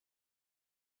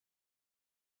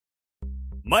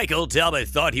Michael Talbot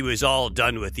thought he was all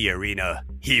done with the arena.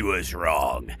 He was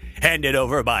wrong. Handed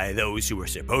over by those who were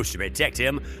supposed to protect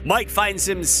him, Mike finds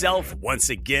himself once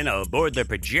again aboard the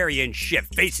Progerian ship,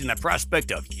 facing the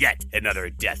prospect of yet another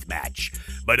death match.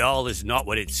 But all is not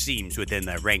what it seems within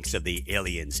the ranks of the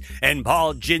aliens, and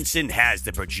Paul Jensen has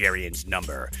the Progerian's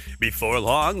number. Before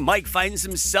long, Mike finds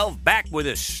himself back where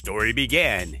the story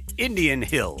began, Indian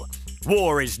Hill.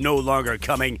 War is no longer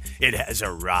coming, it has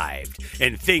arrived,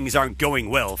 and things aren't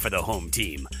going well for the home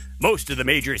team. Most of the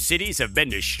major cities have been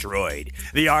destroyed.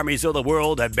 The armies of the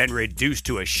world have been reduced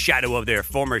to a shadow of their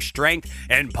former strength,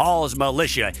 and Paul's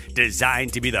militia,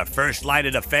 designed to be the first line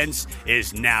of defense,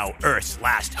 is now Earth's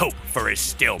last hope for his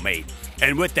stalemate.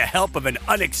 And with the help of an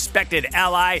unexpected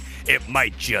ally, it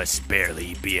might just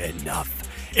barely be enough.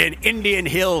 In Indian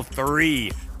Hill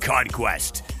 3,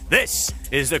 Conquest. This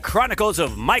is the Chronicles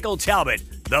of Michael Talbot,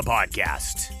 the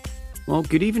podcast. Well,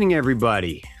 good evening,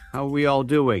 everybody. How are we all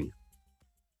doing?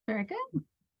 Very good.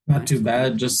 Not too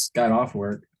bad. Just got off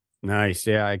work. Nice.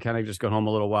 Yeah, I kind of just got home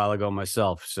a little while ago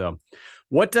myself. So,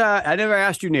 I never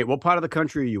asked you, Nate, what part of the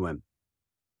country are you in?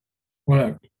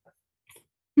 Whatever.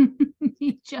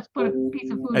 He just put a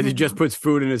piece of food As he just puts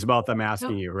food in his mouth, I'm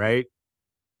asking you, right?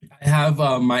 I have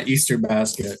my Easter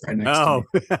basket right next to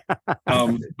me.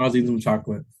 I was eating some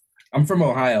chocolate. I'm from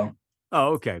Ohio.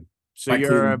 Oh, okay. So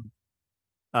you're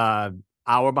an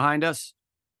hour behind us?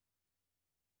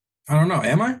 I don't know.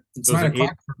 Am I? It's So 9 is it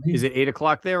o'clock for me. Is it 8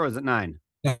 o'clock there or is it 9?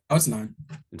 No, it's 9.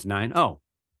 It's 9? Oh.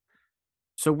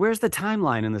 So where's the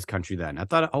timeline in this country then? I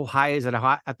thought Ohio is it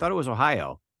Ohio? I thought it was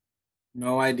Ohio.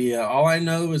 No idea. All I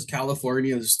know is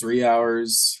California is 3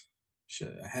 hours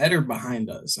ahead or behind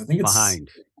us. I think it's Behind.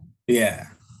 Yeah.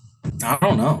 I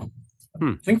don't know.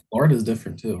 I think Florida's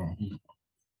different too.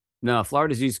 No,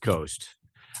 Florida's East Coast.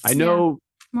 I know.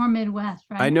 More Midwest,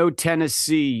 right? I know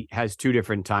Tennessee has 2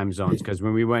 different time zones because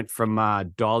when we went from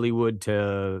Dollywood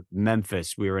to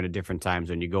Memphis, we were in a different time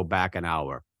zone. You go back an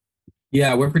hour.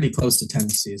 Yeah, we're pretty close to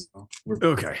Tennessee. So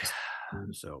Okay.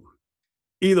 So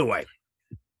either way.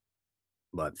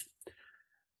 But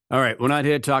all right, we're not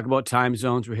here to talk about time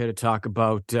zones. We're here to talk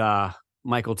about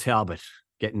Michael Talbot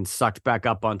getting sucked back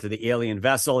up onto the alien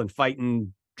vessel and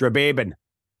fighting Drababen.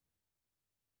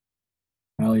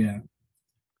 Hell yeah.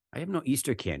 I have no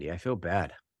Easter candy. I feel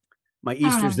bad. My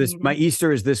either.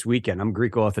 Easter is this weekend. I'm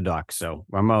Greek Orthodox, so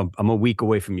I'm a week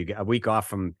away from you. A week off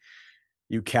from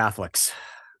you Catholics.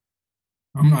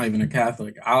 I'm not even a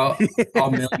Catholic. I'll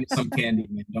mail you some candy,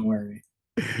 man. Don't worry.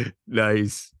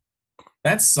 Nice.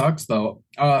 That sucks though.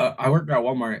 I work at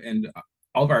Walmart and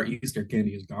all of our Easter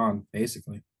candy is gone,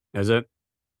 basically. Is it?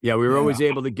 Yeah, we were Yeah. always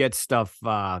able to get stuff,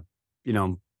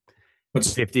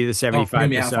 50 to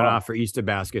 75% off for Easter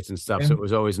baskets and stuff. Yeah. So it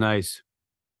was always nice.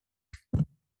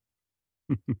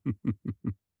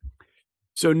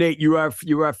 So Nate, you are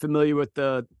familiar with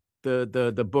the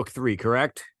book 3,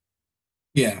 correct?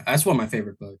 Yeah, that's one of my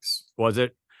favorite books. Was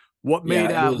it? What made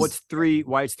what's 3?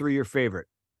 Why is 3 your favorite?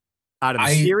 Out of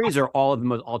the series or all of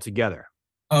them all together?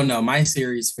 Oh no, my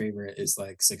series favorite is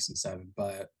like 6 and 7,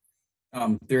 but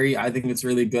 3, I think it's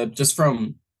really good. Just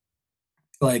from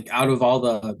like out of all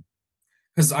the,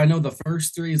 because I know the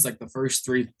first 3 is like the first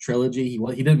 3 trilogy.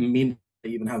 He didn't mean to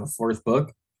even have a 4th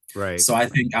book. Right. So I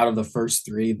think out of the first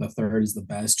 3, the 3rd is the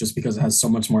best, just because it has so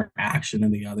much more action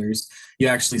than the others. You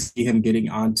actually see him getting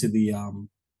onto the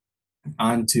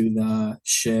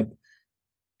ship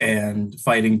and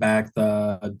fighting back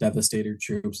the Devastator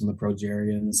troops and the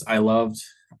Progerians. I loved.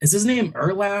 Is his name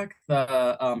Erlak,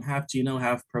 the half Geno,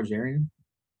 half Progerian?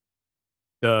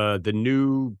 The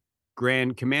new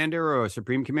Grand Commander or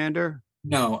Supreme Commander?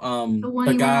 No, the one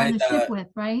the you guy went on the ship with,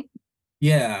 right?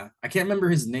 Yeah, I can't remember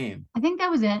his name. I think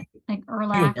that was it. Like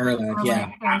Erlak,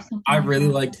 yeah. I really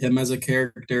liked him as a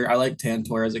character. I like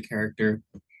Tantor as a character.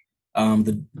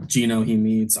 The Geno he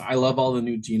meets. I love all the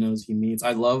new Genos he meets.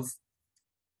 I love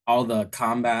all the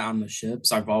combat on the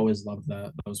ships. I've always loved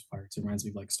those parts. It reminds me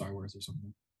of like Star Wars or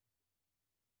something.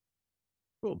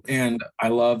 Cool. And I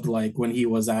loved like when he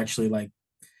was actually like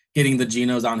getting the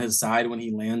Genos on his side when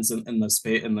he lands in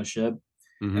the ship,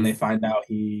 and they find out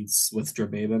he's with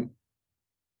Drababen.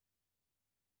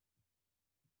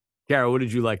 Kara, what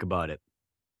did you like about it?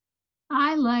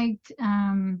 I liked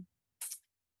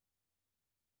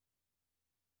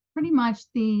pretty much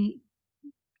the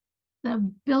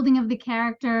building of the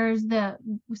characters, the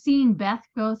seeing Beth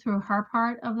go through her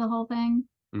part of the whole thing.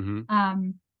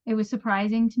 It was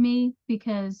surprising to me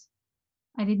because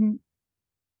I didn't,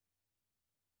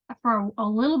 for a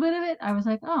little bit of it, I was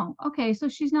like, oh, okay, so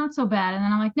she's not so bad. And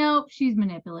then I'm like, nope, she's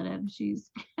manipulative.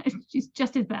 She's she's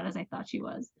just as bad as I thought she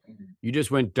was. You just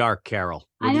went dark, Carol.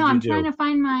 I know, I'm trying to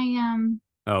find my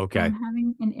Oh, okay. I'm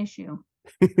having an issue.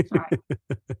 Sorry.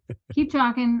 Keep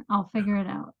talking. I'll figure it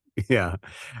out. Yeah.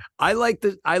 I like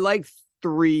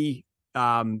 3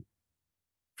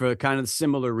 for kind of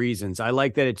similar reasons. I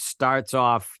like that it starts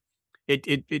off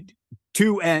it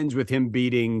 2 ends with him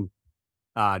beating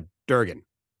Durgan.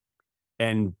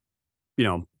 And you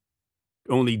know,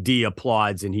 only D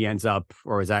applauds and he ends up,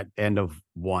 or is that end of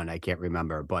 1? I can't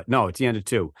remember, but no, it's the end of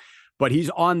 2. But he's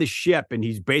on the ship and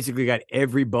he's basically got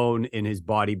every bone in his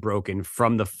body broken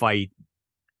from the fight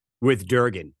with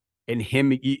Durgan. And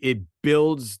it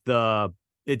builds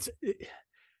there's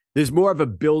more of a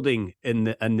building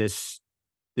in this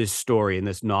story, in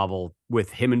this novel,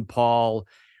 with him and Paul,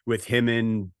 with him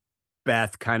and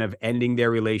Beth kind of ending their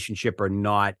relationship or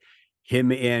not,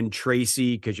 him and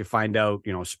Tracy, because you find out,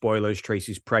 spoilers,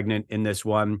 Tracy's pregnant in this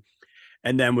one.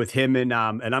 And then with him and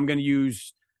I'm going to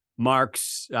use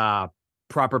Mark's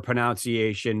proper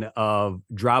pronunciation of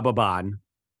Drababan,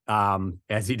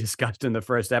 as he discussed in the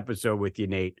first episode with you,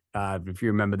 Nate, if you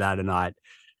remember that or not,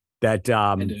 that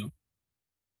I do.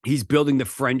 He's building the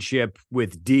friendship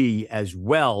with D as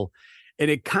well. And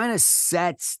it kind of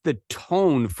sets the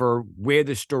tone for where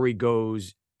the story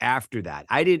goes after that.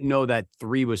 I didn't know that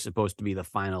 3 was supposed to be the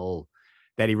final,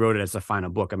 that he wrote it as the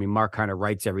final book. I mean, Mark kind of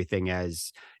writes everything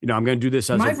as, I'm going to do this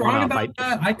as a wrong about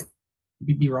that? I could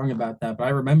be wrong about that, but I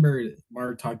remember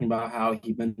Mark talking about how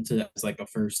he meant it as like a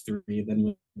first 3.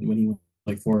 Then when he went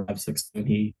like 4, 5, 6, when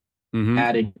he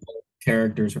added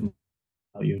characters from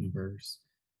the universe.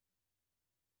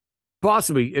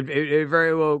 Possibly, it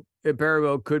very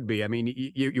well could be. I mean,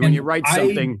 when you write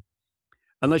something,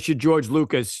 unless you're George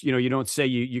Lucas, you don't say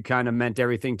you kind of meant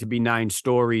everything to be 9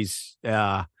 stories,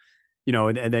 and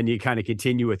then you kind of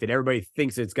continue with it. Everybody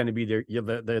thinks it's going to be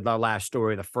the last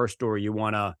story, the first story. You don't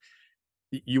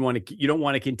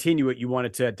want to continue it. You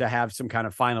want it to have some kind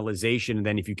of finalization, and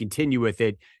then if you continue with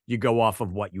it, you go off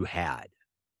of what you had.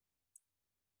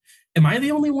 Am I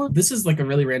the only one? This is like a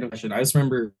really random question. I just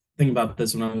remember thinking about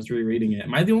this when I was rereading it.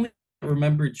 Am I the only one that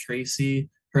remembered Tracy?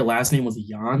 Her last name was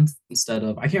Yant instead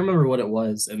of, I can't remember what it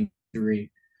was in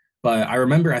 3, but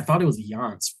I thought it was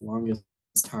Yance for the longest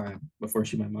time before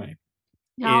she met Mike.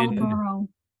 Yarlborough.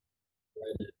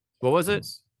 What was it?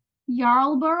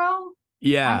 Yarlborough?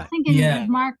 Yeah. I was thinking, is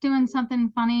Mark doing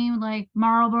something funny like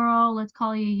Marlborough? Let's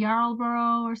call you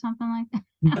Yarlborough or something like that.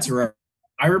 That's right.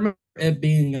 I remember it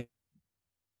being,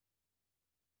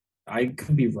 I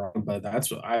could be wrong, but that's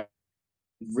what I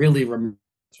really remember.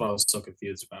 That's what I was so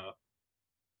confused about.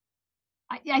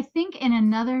 I think in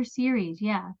another series,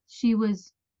 she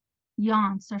was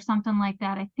Yance or something like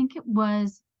that. I think it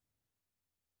was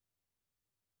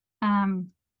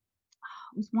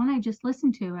it was one I just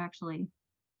listened to, actually.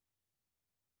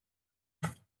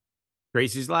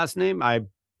 Tracy's last name? I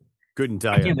couldn't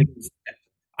tell you.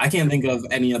 I can't think of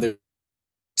any other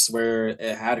where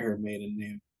it had her maiden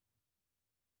name.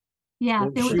 Yeah,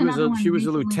 well, she was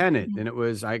a lieutenant, and it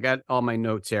was, I got all my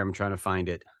notes here. I'm trying to find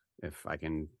it if I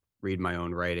can read my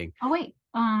own writing. Oh wait,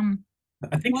 I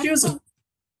think she was.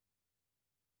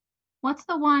 What's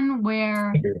the one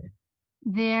where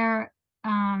they're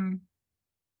I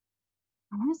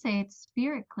want to say it's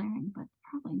spirit clearing, but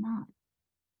probably not.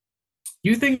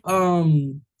 You think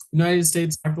United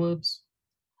States Apocalypse?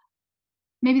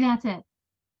 Maybe that's it.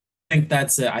 I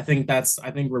think that's it.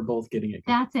 I think we're both getting it.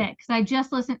 That's it. Because I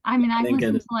just listened. I mean, I've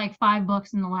listened to like 5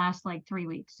 books in the last like 3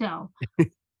 weeks. So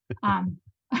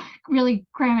really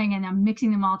cramming and I'm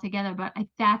mixing them all together. But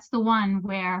that's the one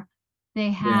where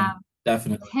they have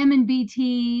definitely him and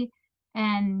BT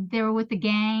and they were with the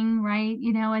gang, right?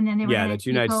 And then they were that's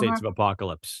United States of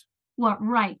Apocalypse. Well,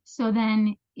 right. So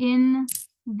then in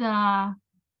I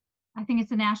think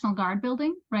it's the National Guard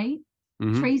building, right?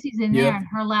 Mm-hmm. Tracy's in there and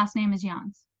her last name is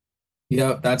Yance.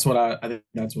 Yeah, that's what I think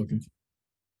that's what confused.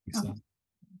 Okay.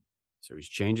 So he's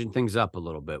changing things up a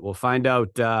little bit. We'll find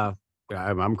out.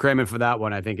 I'm cramming for that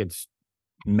one. I think it's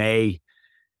May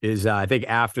is, I think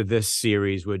after this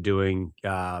series, we're doing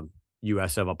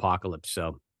US of Apocalypse.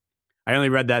 So I only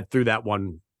read that through that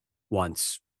one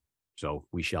once. So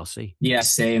we shall see. Yeah,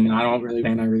 same. I don't really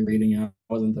plan on rereading it. I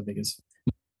wasn't the biggest.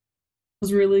 It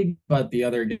was really, but the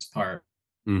other gets part.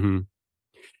 Mm-hmm.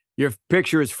 Your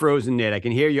picture is frozen, Nate. I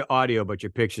can hear your audio, but your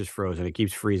picture's frozen. It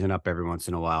keeps freezing up every once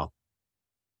in a while.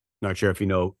 Not sure if you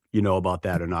know about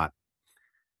that or not.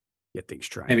 Get things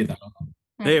tried. Maybe that.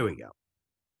 There we go.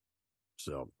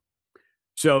 So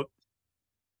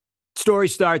story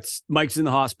starts. Mike's in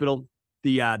the hospital.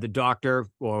 The doctor,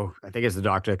 or I think it's the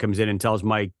doctor, comes in and tells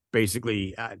Mike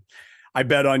basically, I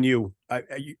bet on you.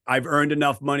 I've earned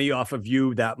enough money off of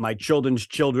you that my children's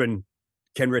children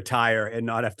can retire and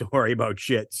not have to worry about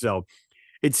shit. So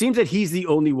it seems that he's the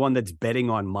only one that's betting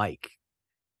on Mike.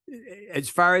 As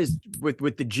far as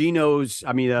with the Genos,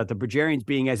 I mean, the Bajarians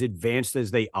being as advanced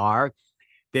as they are,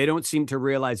 they don't seem to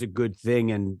realize a good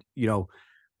thing. And, you know,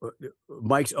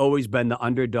 Mike's always been the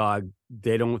underdog.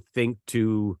 They don't think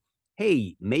to,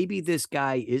 hey, maybe this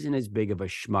guy isn't as big of a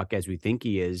schmuck as we think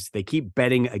he is. They keep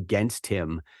betting against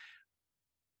him.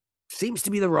 Seems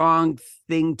to be the wrong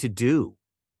thing to do,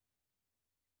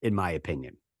 in my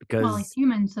opinion. Because he's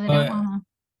human, so they don't want to.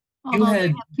 You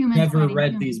had never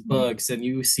read these books, and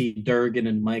you see Durgan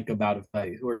and Mike about a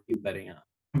fight. Who are you betting on?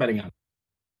 I'm betting on.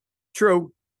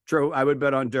 True. I would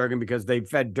bet on Durgan because they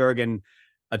fed Durgan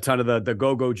a ton of the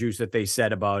go-go juice that they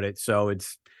said about it. So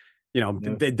it's, you know,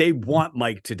 they want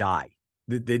Mike to die.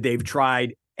 They've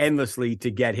tried endlessly to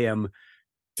get him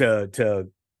to,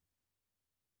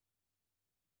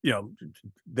 you know,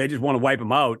 they just want to wipe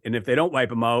him out. And if they don't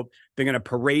wipe him out, they're going to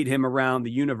parade him around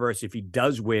the universe if he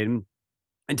does win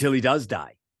until he does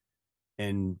die.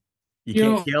 And you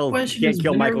can't kill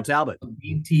Michael Talbot.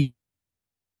 BT.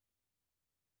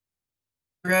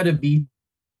 At a beat.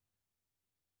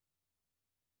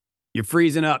 You're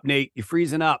freezing up, Nate. You're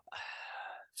freezing up.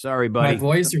 Sorry, buddy. My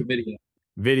voice or video?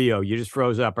 Video. You just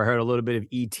froze up. I heard a little bit of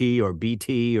ET or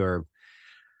BT or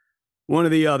one or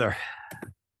the other.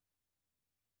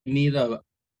 You need a.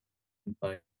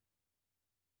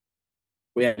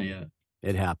 Yeah.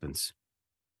 It happens.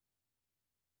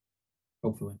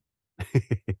 Hopefully.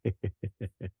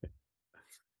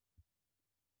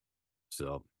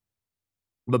 So,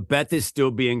 but Beth is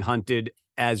still being hunted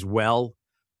as well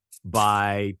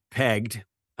by Pegged.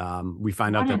 We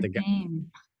find out that the guy.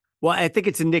 Well, I think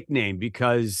it's a nickname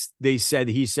because he said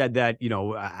that, you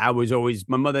know, I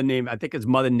think his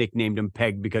mother nicknamed him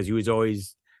Pegged because he was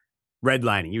always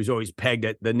redlining. He was always pegged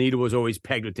the needle was always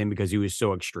pegged with him because he was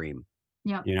so extreme.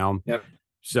 Yeah. You know? Yep.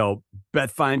 So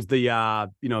Beth finds the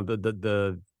you know,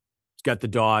 she's got the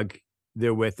dog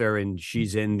there with her, and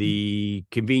she's in the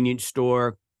convenience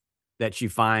store that she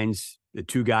finds. The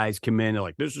two guys come in, they're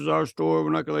like, "This is our store,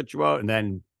 we're not gonna let you out." And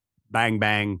then bang,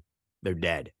 bang, they're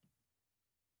dead.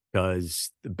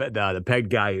 Because the Peg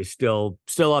guy is still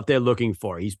out there looking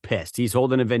for her. He's pissed. He's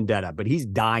holding a vendetta, but he's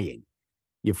dying.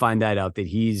 You find that out that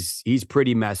he's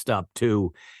pretty messed up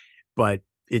too. But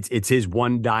it's his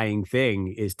one dying thing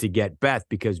is to get Beth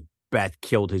because Beth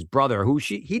killed his brother, who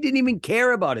he didn't even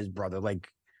care about his brother. Like,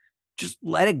 just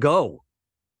let it go.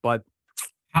 But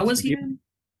how was he?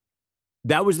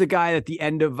 That was the guy at the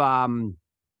end of I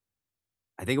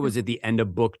think it was at the end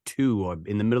of book 2 or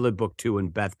in the middle of book 2,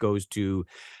 and Beth goes to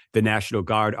the National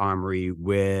Guard Armory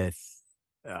with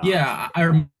I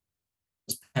remember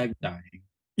Peg dying.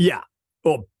 Yeah.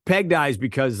 Well, Peg dies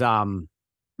because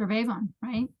Ravavon,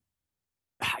 right?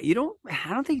 I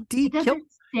don't think D killed.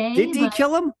 Did D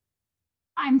kill him?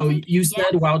 You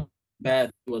said while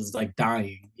Beth was like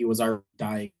dying, he was already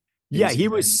dying. Yeah, he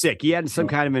was sick. He had some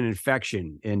kind of an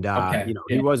infection, and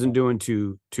he wasn't doing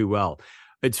too well.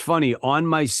 It's funny, on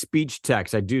my speech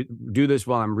text, I do this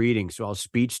while I'm reading, so I'll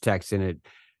speech text in it.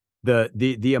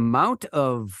 The amount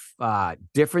of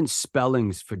different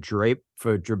spellings for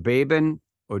Drababin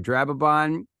or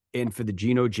Drababon and for the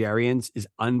Genogerians is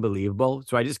unbelievable.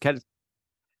 So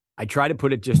I try to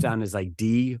put it just down as like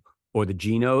D or the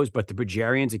Genos, but the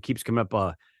Bajarians, it keeps coming up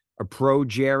a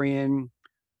Progerian,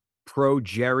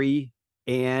 Pro-Jerry,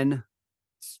 and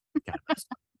it's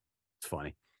funny.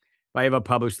 If I ever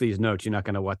publish these notes, you're not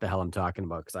going to know what the hell I'm talking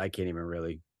about because I can't even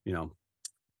really,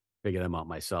 figure them out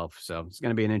myself. So it's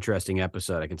going to be an interesting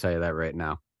episode. I can tell you that right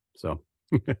now. So,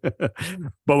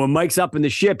 but when Mike's up in the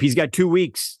ship, he's got 2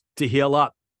 weeks to heal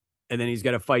up, and then he's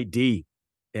got to fight D.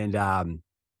 And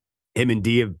him and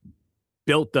D have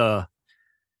built could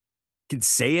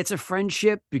say it's a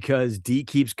friendship because D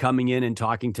keeps coming in and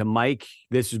talking to Mike.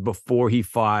 This is before he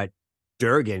fought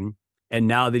Durgan. And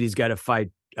now that he's got to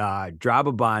fight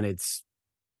Drababon,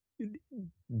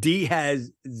 D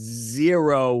has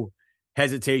zero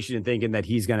hesitation in thinking that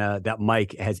that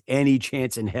Mike has any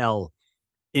chance in hell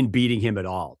in beating him at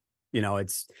all. You're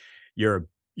going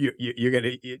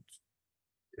to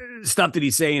stuff that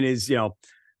he's saying is,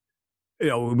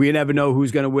 we never know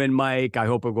who's going to win, Mike. I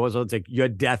hope it goes. It's like your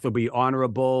death will be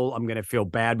honorable. I'm going to feel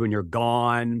bad when you're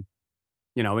gone.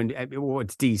 And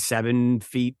what's D, 7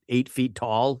 feet, 8 feet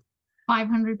tall,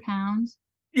 500 pounds.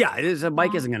 Yeah, it is.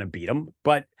 Mike isn't going to beat him,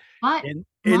 but Mike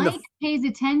pays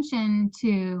attention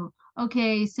to.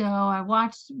 Okay, so I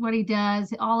watched what he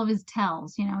does. All of his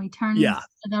tells. He turns to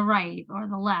the right or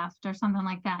the left or something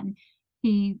like that, and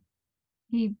he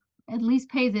at least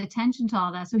pays attention to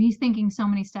all that. So he's thinking so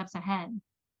many steps ahead.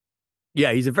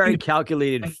 Yeah, he's a very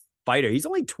calculated fighter. He's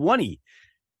only 20.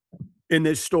 in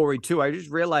this story too. I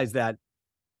just realized that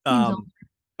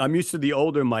I'm used to the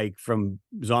older Mike from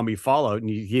Zombie Fallout, and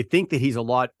you think that he's a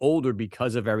lot older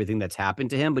because of everything that's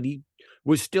happened to him, but he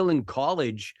was still in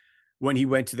college when he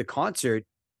went to the concert,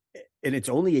 and it's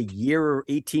only a year or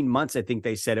 18 months, I think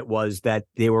they said it was, that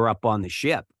they were up on the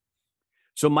ship.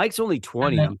 So Mike's only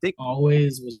 20. And that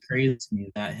always was crazy to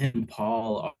me that him and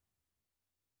Paul.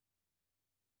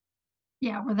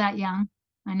 Yeah, we're that young.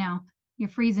 I know. You're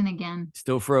freezing again.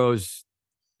 Still froze.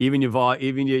 Even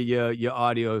your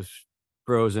audio's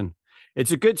frozen.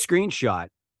 It's a good screenshot.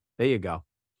 There you go.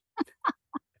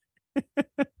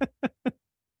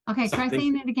 Okay, try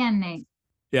saying it again, Nate.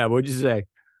 Yeah, what'd you say?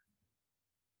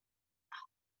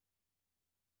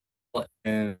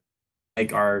 And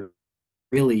like are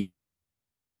really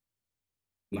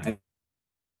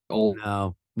old.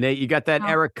 No. Nate, you got that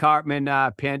Eric Cartman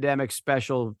pandemic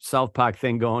special South Park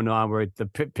thing going on where the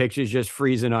picture's just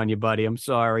freezing on you, buddy. I'm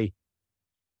sorry.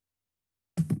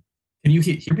 Can you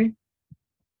hear me?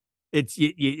 It's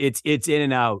in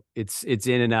and out. It's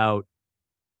in and out.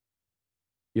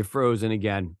 You're frozen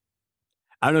again.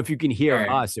 I don't know if you can hear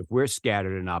us, if we're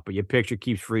scattered or not, but your picture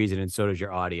keeps freezing and so does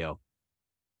your audio.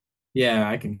 Yeah,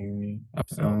 I can hear you.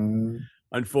 So,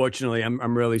 unfortunately,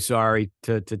 I'm really sorry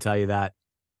to tell you that.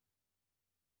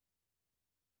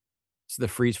 It's the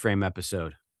freeze frame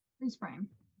episode. Freeze frame.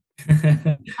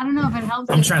 I don't know if it helps.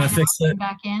 I'm trying to fix it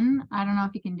back in. I don't know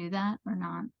if you can do that or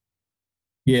not.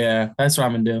 Yeah, that's what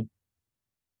I'm gonna do.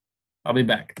 I'll be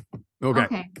back.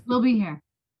 Okay, we'll be here.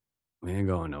 We ain't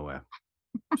going nowhere.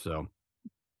 So,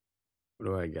 what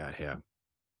do I got here?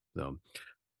 So,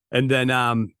 and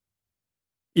then,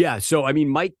 yeah. So, I mean,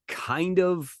 Mike kind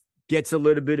of gets a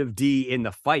little bit of D in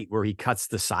the fight where he cuts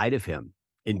the side of him.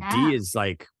 And D is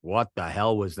like, what the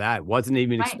hell was that? Wasn't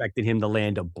even expecting him to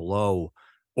land a blow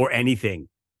or anything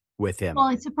with him. Well,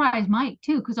 it surprised Mike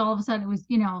too, because all of a sudden it was,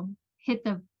 hit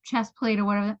the chest plate or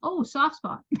whatever. Oh, soft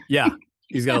spot. Yeah.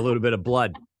 He's got a little bit of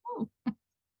blood.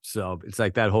 So it's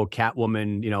like that whole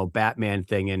Catwoman, Batman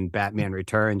thing in Batman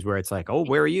Returns where it's like, oh,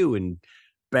 where are you? And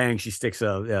bang, she sticks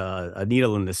a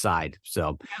needle in the side.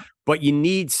 So, but you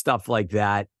need stuff like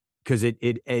that because it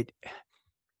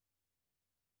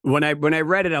when I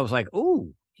read it, I was like,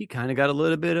 oh, he kind of got a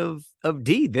little bit of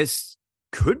D. This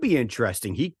could be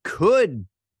interesting. He could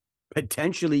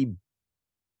potentially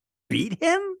beat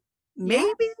him,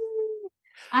 maybe. Yeah.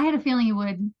 I had a feeling he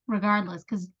would, regardless,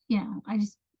 because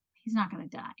he's not going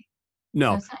to die.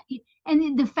 No. So,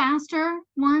 and the faster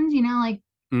ones, you have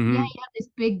this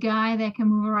big guy that can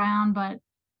move around, but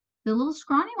the little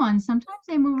scrawny ones, sometimes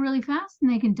they move really fast and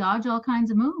they can dodge all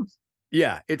kinds of moves.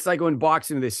 Yeah, it's like when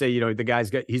boxing, they say,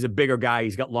 he's a bigger guy,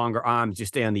 he's got longer arms,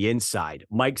 just stay on the inside.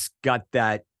 Mike's got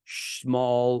that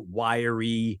small,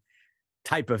 wiry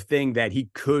type of thing that he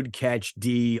could catch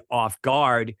D off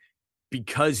guard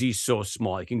because he's so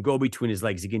small. He can go between his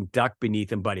legs, he can duck beneath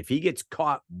him. But if he gets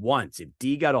caught once, if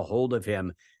D got a hold of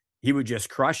him, he would just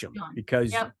crush him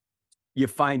because you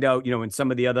find out, in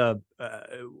some of the other,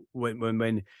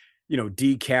 when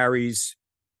D carries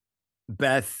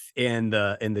Beth and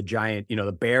the giant,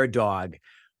 the bear dog,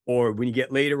 or when you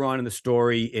get later on in the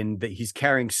story he's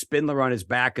carrying Spindler on his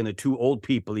back and the two old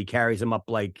people, he carries them up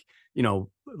like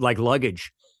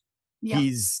luggage. Yep.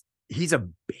 He's a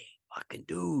big fucking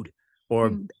dude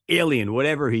or alien,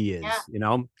 whatever he is,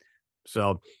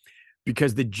 So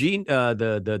because the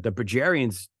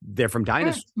Progerians, they're from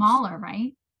dinosaurs. They're smaller,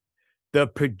 right? The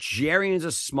Progerians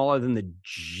are smaller than the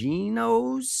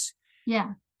Genos.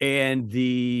 Yeah. And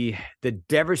the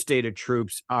Devastator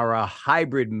troops are a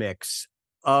hybrid mix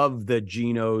of the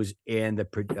Genos and the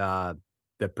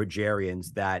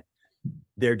Progerians, that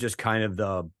they're just kind of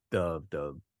the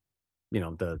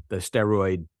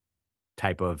steroid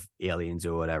type of aliens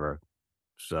or whatever.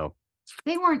 So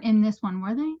they weren't in this one,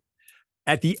 were they?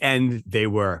 At the end, they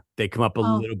were. They come up a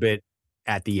little bit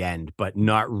at the end, but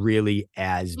not really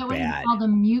as bad. What you call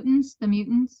them, mutants? The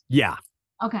mutants? Yeah.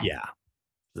 Okay. Yeah.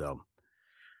 So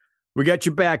we got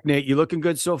you back, Nate. You looking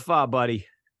good so far, buddy.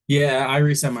 Yeah, I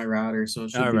reset my router, so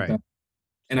it should be back.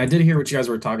 And I did hear what you guys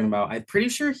were talking about. I'm pretty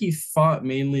sure he fought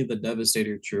mainly the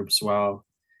Devastator troops while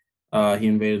he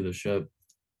invaded the ship.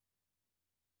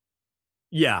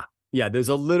 Yeah. Yeah. There's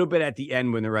a little bit at the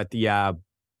end when they're at the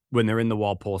when they're in the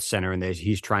Walpole Center and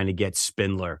he's trying to get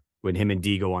Spindler when him and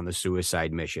D go on the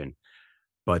suicide mission.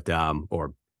 But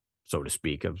or so to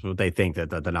speak, they think that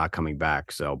they're not coming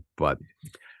back. So, but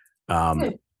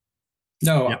no,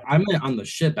 yeah. I meant on the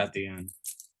ship at the end.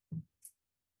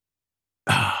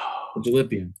 The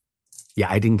Jalipian. Yeah,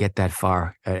 I didn't get that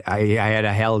far. I had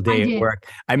a hell day at work.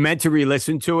 I meant to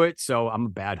re-listen to it, so I'm a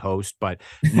bad host. But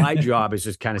my job is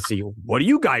just kind of see, what do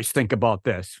you guys think about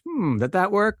this? Did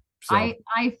that work? So. I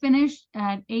finished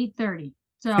at 8:30.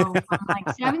 So from like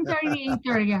 7:30 to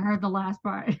 8:30, I heard the last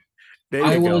part.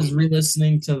 I was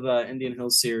re-listening to the Indian Hill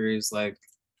series like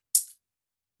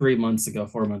 4 months ago,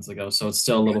 so it's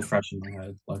still a little fresh in my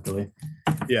head, luckily.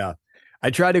 Yeah.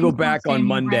 I try to go back on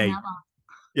Monday.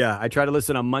 Yeah, I try to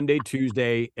listen on Monday,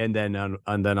 Tuesday, and then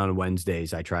on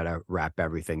Wednesdays I try to wrap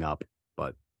everything up.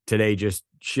 But today just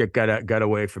shit got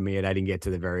away from me, and I didn't get to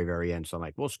the very, very end. So I'm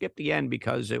like, we'll skip the end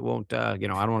because it won't I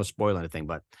don't want to spoil anything,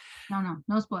 but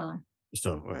no spoiler.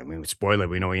 So I mean, spoiler,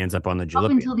 we know he ends up on the jalopy.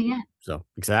 Up until the end. So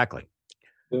exactly.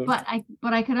 But I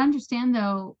could understand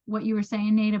though what you were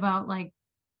saying, Nate, about like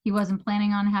he wasn't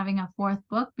planning on having a fourth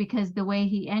book because the way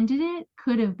he ended it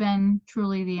could have been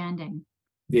truly the ending.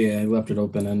 Yeah, he left it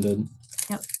open-ended.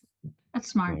 Yep. That's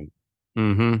smart.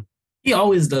 Mm-hmm. He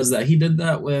always does that. He did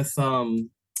that with like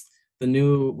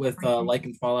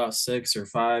in Fallout 6 or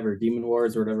 5 or Demon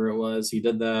Wars or whatever it was. He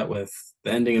did that with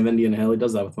the ending of Indian Hill. He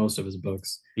does that with most of his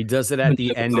books. He does it at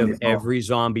the end of every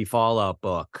zombie Fallout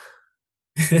book.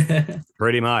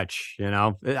 Pretty much,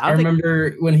 I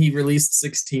remember when he released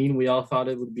 16, we all thought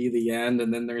it would be the end,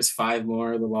 and then there's 5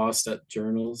 more, the Lost at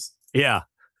Journals. Yeah.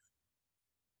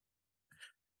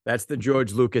 That's the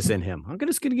George Lucas in him. I'm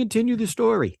just going to continue the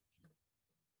story.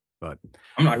 But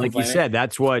I'm not like you said,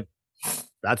 that's what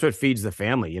feeds the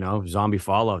family, zombie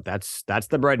Fallout. That's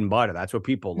the bread and butter. That's what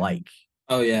people like.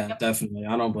 Oh yeah, definitely.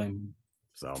 I don't blame him.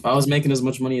 So if I was making as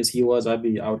much money as he was, I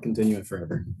would continue it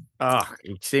forever.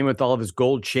 Same with all of his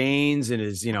gold chains and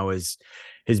his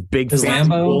big fancy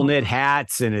bull knit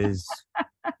hats and his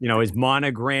his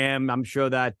monogram. I'm sure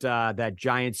that that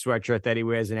giant sweatshirt that he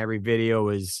wears in every video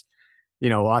is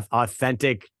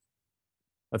authentic.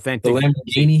 The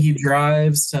Lamborghini he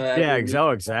drives.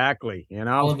 Exactly.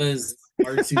 All of his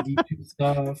R2D2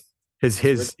 stuff.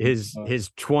 His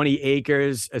 20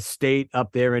 acres estate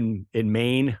up there in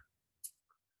Maine.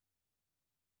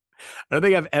 I don't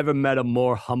think I've ever met a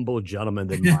more humble gentleman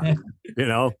than Mark.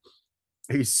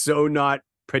 He's so not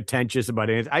pretentious about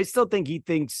it. I still think he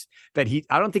thinks that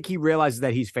I don't think he realizes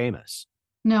that he's famous.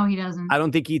 No, he doesn't. I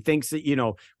don't think he thinks that,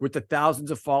 with the thousands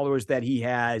of followers that he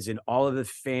has and all of the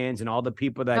fans and all the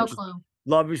people that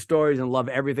love his stories and love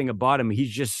everything about him, he's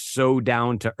just so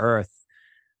down to earth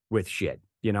with shit,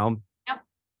 Yep.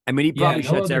 I mean, he probably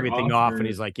shuts everything off and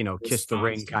he's like, kiss the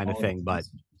ring kind of thing, but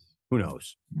who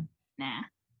knows? Nah.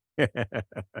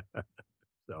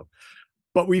 So,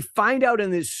 but we find out in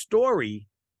this story,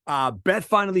 Beth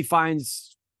finally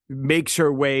makes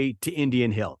her way to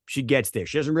Indian Hill. She gets there.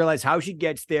 She doesn't realize how she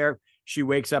gets there. She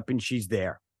wakes up and she's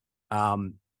there.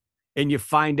 And you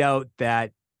find out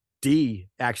that Dee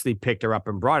actually picked her up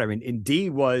and brought her. And Dee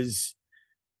was,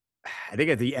 I think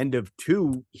at the end of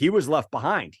 2, he was left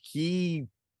behind. He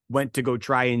went to go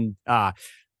try and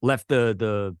left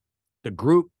the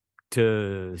group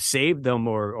to save them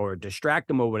or distract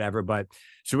them or whatever. But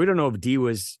so we don't know if Dee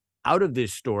was out of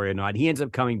this story or not. He ends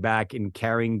up coming back and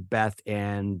carrying Beth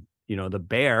and, the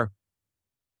bear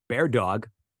dog,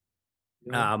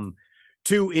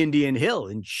 to Indian Hill,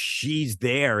 and she's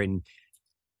there. And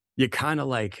you're kind of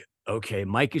like, okay,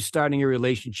 Mike is starting a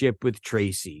relationship with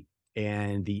Tracy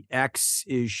and the ex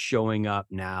is showing up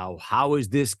now. How is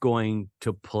this going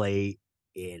to play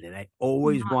in? And I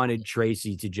always wanted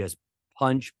Tracy to just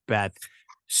punch Beth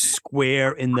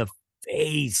square in the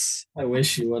face. I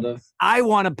wish you would have. I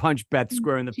want to punch Beth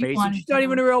square in the face. And she's not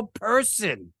even a real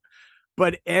person,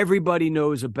 but everybody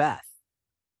knows a Beth.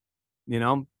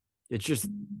 It's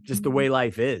just the way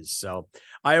life is. So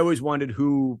I always wondered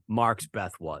who Mark's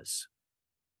Beth was.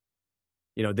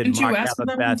 Did Mark have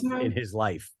a Beth in his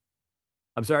life?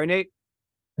 I'm sorry, Nate.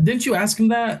 Didn't you ask him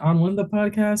that on one of the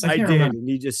podcasts? I did. Remember. And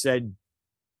he just said,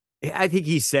 I think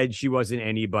he said she wasn't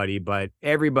anybody, but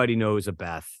everybody knows a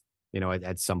Beth,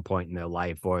 at some point in their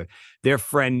life, or their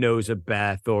friend knows a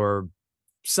Beth, or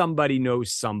somebody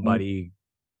knows somebody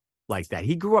like that.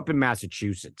 He grew up in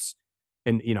Massachusetts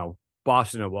and,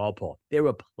 Boston and Walpole. There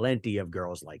were plenty of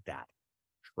girls like that.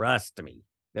 Trust me.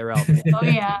 They're out there. Oh,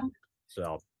 yeah.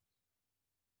 So,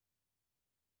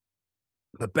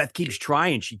 but Beth keeps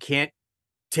trying. She can't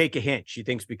take a hint. She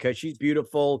thinks because she's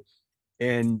beautiful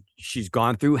and she's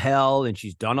gone through hell and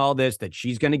she's done all this, that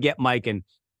she's going to get Mike. And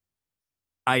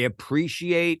I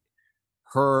appreciate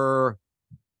her.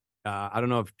 I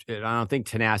don't think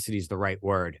tenacity is the right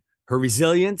word. Her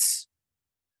resilience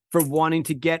for wanting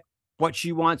to get what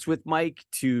she wants with Mike,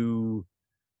 to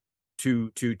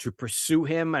pursue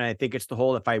him. And I think it's the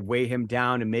whole, if I weigh him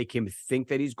down and make him think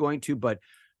that he's going to, but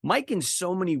Mike, in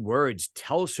so many words,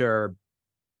 tells her,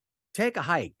 take a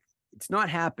hike. It's not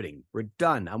happening. We're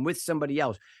done. I'm with somebody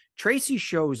else. Tracy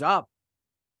shows up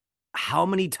how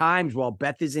many times while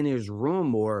Beth is in his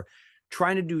room or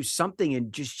trying to do something,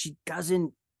 and just she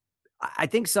doesn't. I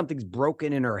think something's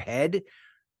broken in her head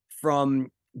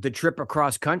from the trip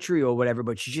across country or whatever,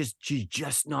 but she's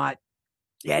just not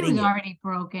getting it. Already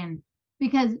broken,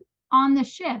 because on the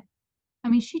ship, I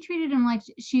mean, she treated him like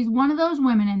she's one of those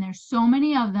women, and there's so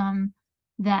many of them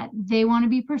that they want to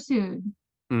be pursued,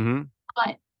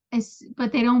 but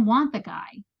they don't want the guy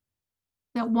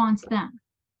that wants them.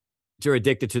 They're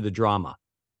addicted to the drama.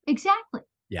 Exactly.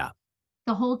 Yeah.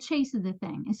 The whole chase of the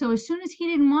thing. And so as soon as he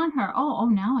didn't want her,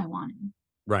 now I want him.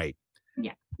 Right.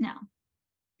 Yeah. No.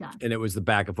 Done. And it was the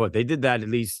back and forth. They did that at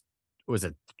least, was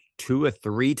it 2 or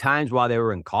 3 times while they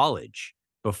were in college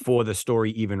before the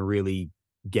story even really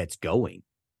gets going.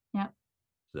 Yep.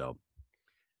 So,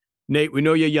 Nate, we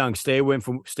know you're young. Stay away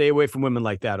from women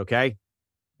like that, okay?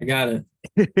 I got it.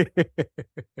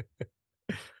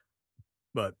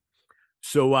 But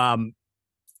so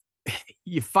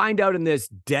you find out in this,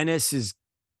 Dennis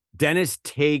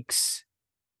takes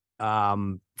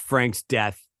Frank's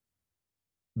death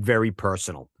very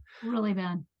personal. Really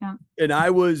bad. Yeah. And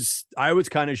I was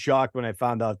kind of shocked when I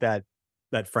found out that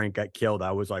Frank got killed.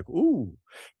 I was like, ooh,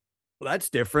 well, that's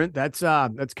different. That's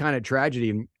kind of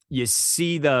tragedy. And you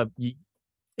see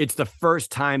it's the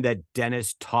first time that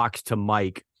Dennis talks to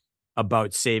Mike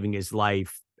about saving his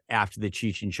life after the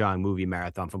Cheech and Chong movie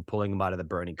marathon, from pulling him out of the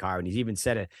burning car. And he's even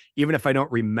said it, even if I don't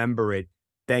remember it,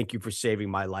 thank you for saving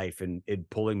my life and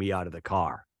pulling me out of the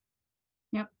car.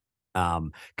 Yep.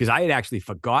 Because I had actually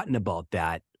forgotten about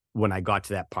that when I got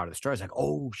to that part of the story. I was like,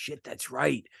 oh shit, that's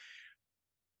right.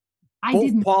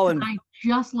 I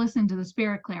just listened to the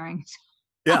spirit clearings.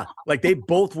 Yeah, like they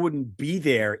both wouldn't be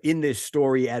there in this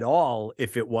story at all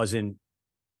if it wasn't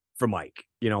for Mike.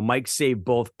 Mike saved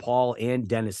both Paul and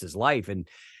Dennis's life, and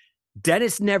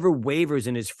Dennis never wavers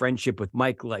in his friendship with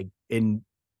Mike. And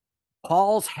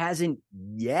Paul's hasn't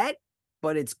yet,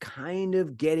 but it's kind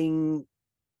of getting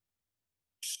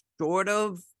sort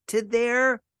of to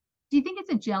there. Do you think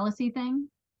it's a jealousy thing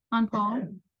on Paul?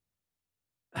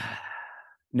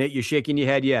 Nate, you're shaking your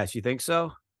head. Yes, you think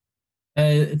so?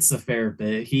 It's a fair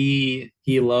bit. He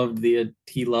loved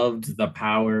the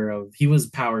power of. He was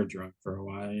power drunk for a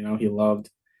while. He loved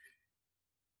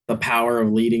the power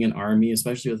of leading an army,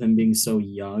 especially with him being so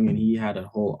young, and he had a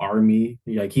whole army.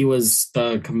 Like, he was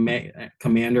the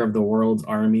commander of the world's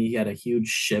army. He had a huge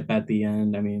ship at the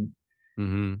end. I mean,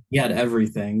 he had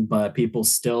everything, but people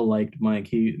still liked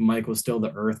Mike. Mike was still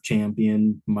the Earth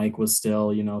champion. Mike was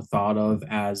still, thought of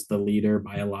as the leader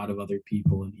by a lot of other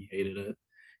people, and he hated it.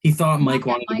 He thought Mike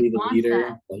wanted to be the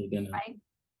leader, but he didn't. Right?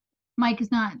 Mike's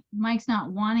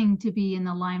not wanting to be in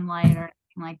the limelight or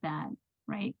anything like that,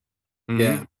 right?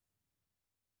 Yeah.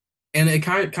 And it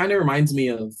kind of reminds me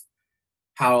of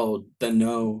how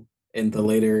Deneau in the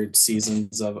later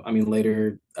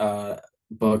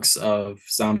books of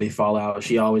Zombie Fallout,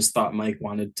 she always thought Mike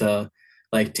wanted to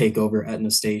take over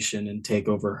Etna Station and take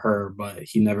over her, but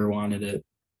he never wanted it.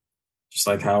 Just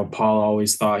like how Paul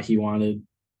always thought he wanted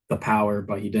the power,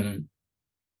 but he didn't.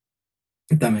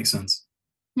 If that makes sense.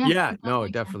 Yeah, no,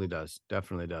 it definitely does.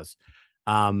 Definitely does.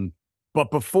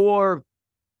 But before,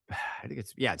 I think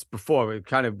it's before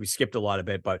we skipped a lot of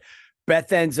it, but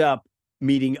Beth ends up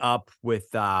meeting up with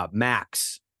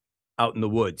Max out in the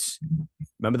woods.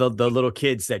 Remember the little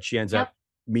kids that she ends up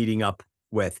meeting up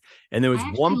with? And there was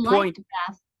one point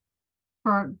Beth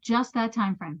for just that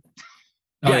time frame.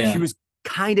 She was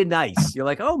kind of nice. You're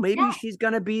like, oh, maybe she's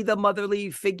gonna be the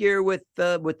motherly figure with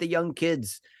the young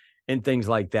kids and things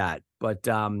like that. But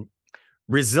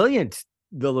resilient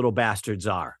the little bastards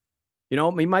are.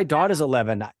 My daughter's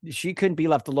 11. She couldn't be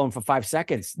left alone for 5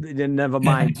 seconds. Never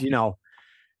mind,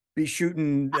 be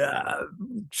shooting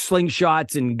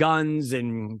slingshots and guns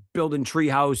and building tree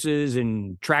houses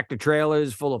and tractor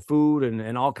trailers full of food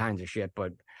and all kinds of shit.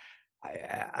 But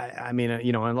I mean,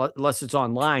 unless it's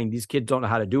online, these kids don't know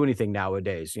how to do anything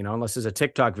nowadays, unless there's a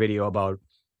TikTok video about,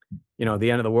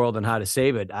 the end of the world and how to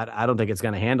save it. I don't think it's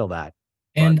going to handle that.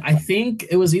 And I think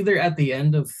it was either at the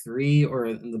end of 3 or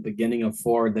in the beginning of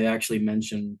 4, they actually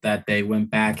mentioned that they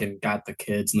went back and got the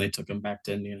kids and they took them back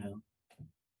to Indian Hill.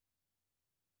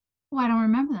 Oh, I don't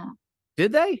remember that.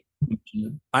 Did they?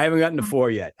 I haven't gotten to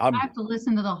 4 yet. I have to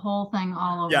listen to the whole thing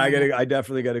all over. Yeah, I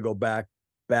definitely got to go back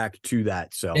to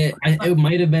that. So it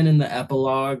might have been in the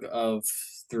epilogue of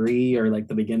 3 or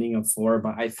the beginning of 4,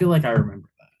 but I feel like I remember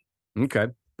that. Okay.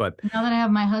 But now that I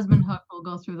have my husband hooked, we'll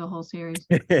go through the whole series.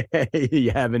 You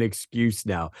have an excuse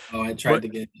now. Oh, I tried to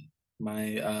get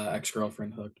my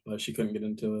ex-girlfriend hooked, but she couldn't get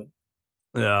into it.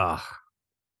 Ugh.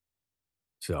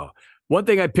 So one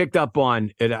thing I picked up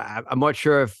on, and I'm not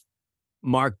sure if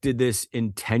Mark did this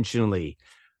intentionally,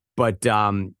 but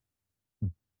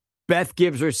Beth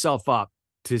gives herself up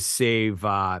to save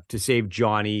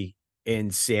Johnny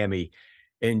and Sammy,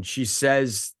 and she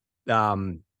says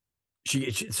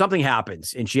she something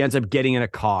happens, and she ends up getting in a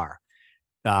car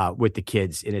with the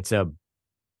kids, and it's a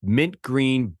mint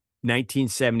green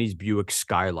 1970s Buick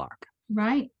Skylark.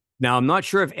 Right. Now, I'm not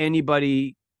sure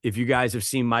if you guys have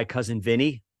seen My Cousin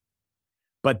Vinny,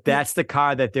 but that's the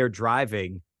car that they're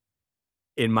driving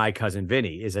in My Cousin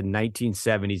Vinny, is a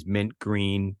 1970s mint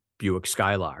green Buick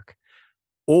Skylark,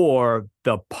 or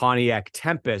the Pontiac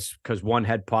Tempest, because one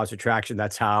had positive traction.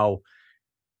 That's how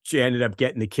she ended up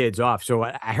getting the kids off. So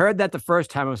I heard that the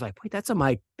first time. I was like, wait, that's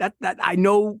that I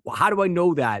know. How do I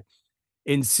know that?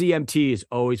 In CMT is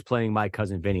always playing My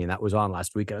Cousin Vinny, and that was on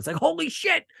last weekend. I was like, holy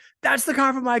shit, that's the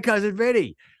car for My Cousin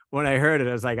Vinny. When I heard it,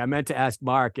 I was like, I meant to ask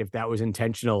Mark if that was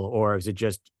intentional or is it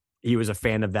just he was a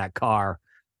fan of that car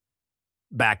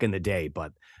back in the day.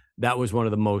 But that was one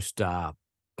of the most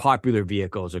popular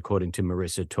vehicles, according to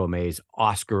Marissa Tomei's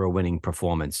Oscar-winning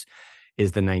performance,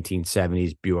 is the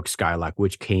 1970s Buick Skylark,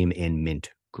 which came in mint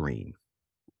green.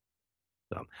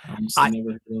 So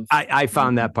I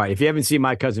found that part. If you haven't seen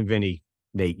My Cousin Vinny,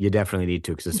 Nate, you definitely need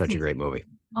to, because it's such a great movie.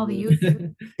 Oh, the youth.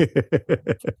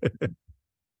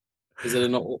 Is it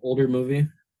an older movie?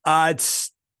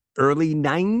 It's early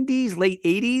 90s, late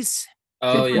 80s.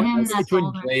 Oh, yeah. It's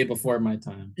way before my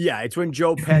time. Yeah, it's when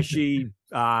Joe Pesci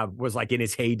was like in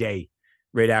his heyday,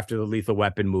 right after the Lethal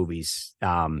Weapon movies.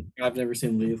 I've never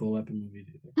seen Lethal Weapon movies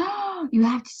either. You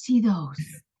have to see those.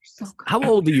 They're so good. How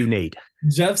old are you, Nate?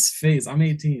 Jeff's face. I'm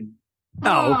 18.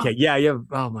 Oh, okay. Yeah, you.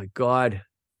 Oh my God.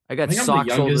 I got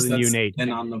socks older than you, Nate.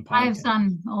 On the I have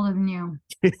son older than you.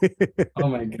 Oh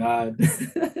my God.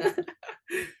 Yeah.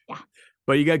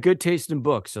 But you got good taste in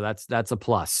books, so that's a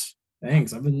plus.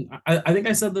 Thanks. I think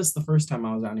I said this the first time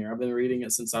I was on here. I've been reading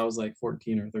it since I was like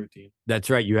 14 or 13. That's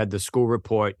right. You had the school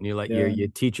report, and you let your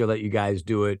teacher let you guys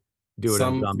do it.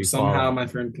 Somehow my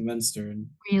friend convinced her. And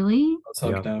really? I was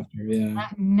hooked after. Yeah.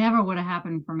 That never would have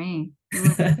happened for me.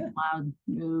 Loud.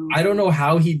 No. I don't know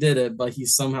how he did it, but he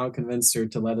somehow convinced her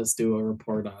to let us do a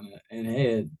report on it. And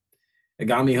hey, it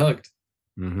got me hooked.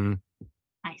 Mm-hmm.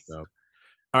 Nice. So,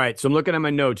 all right. So I'm looking at my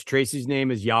notes. Tracy's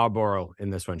name is Yarborough in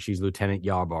this one. She's Lieutenant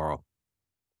Yarborough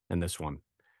in this one.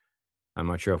 I'm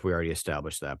not sure if we already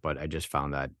established that, but I just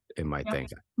found that in my thing.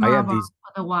 I have these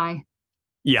with a Y.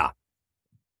 Yeah.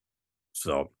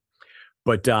 So,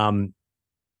 but so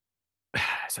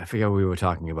I forget what we were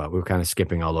talking about. We were kind of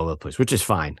skipping all over the place, which is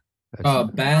fine.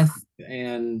 Beth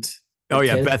and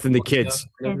Beth and the kids.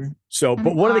 So,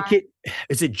 but one of the kids,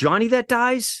 is it Johnny that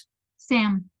dies?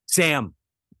 Sam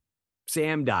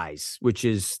dies, which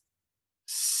is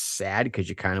sad because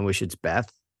you kind of wish it's Beth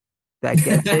that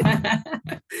gets it. Not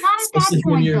at that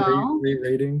point, though.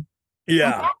 Re-rating. Yeah.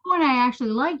 At that point, I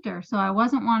actually liked her, so I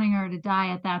wasn't wanting her to die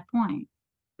at that point.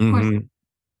 Of Mm-hmm. course,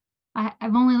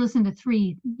 I've only listened to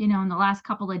 3, in the last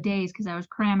couple of days because I was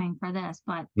cramming for this,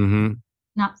 but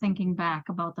not thinking back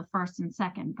about the first and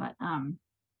second. But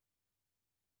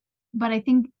I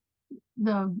think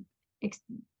the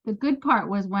good part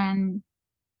was when,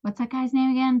 what's that guy's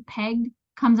name again? Peg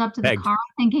comes up to the car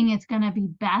thinking it's going to be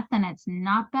Beth, and it's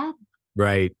not Beth.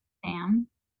 Right.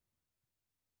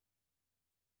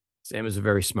 Sam is a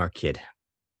very smart kid.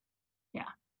 Yeah.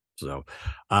 So,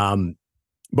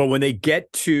 but when they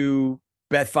get to,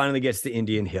 Beth finally gets to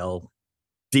Indian Hill.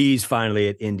 Dee's finally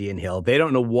at Indian Hill. They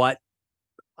don't know what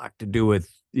to do with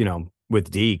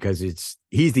Dee, because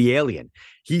he's the alien.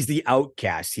 He's the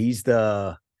outcast. He's he's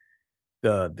the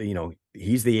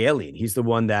alien. He's the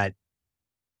one that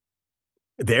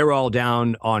they're all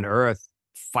down on Earth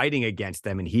fighting against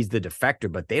them, and he's the defector,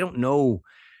 but they don't know.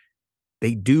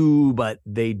 They do, but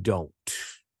they don't.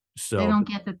 So they don't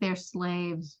get that they're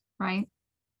slaves, right?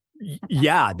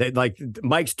 Yeah, like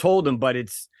Mike's told them, but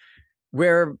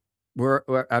we're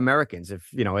Americans. If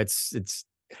it's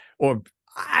or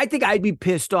I think I'd be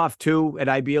pissed off too, and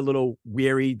I'd be a little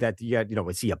weary that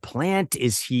is he a plant?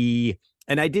 Is he?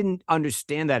 And I didn't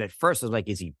understand that at first. I was like,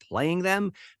 is he playing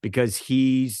them because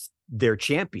he's their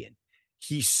champion?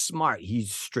 He's smart.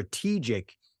 He's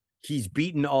strategic. He's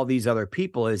beaten all these other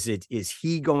people. Is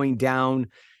he going down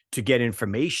to get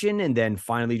information and then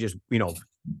finally just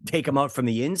take him out from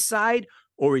the inside,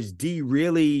 or is Dee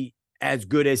really as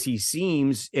good as he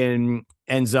seems and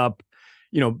ends up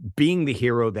being the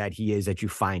hero that he is, that you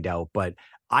find out? But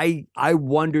I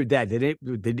wondered that.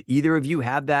 Did either of you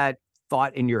have that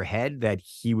thought in your head that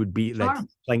he would be like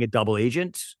playing a double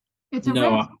agent? It's a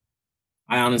risk.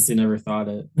 I honestly never thought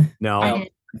it. No. I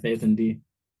did. Faith in D.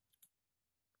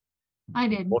 I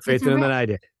did. More faith in him than I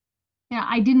did. Yeah,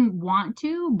 I didn't want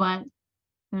to, but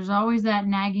there's always that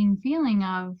nagging feeling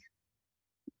of,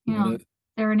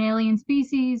 they're an alien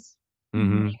species.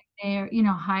 Mm-hmm. They're,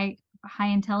 high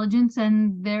intelligence,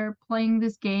 and they're playing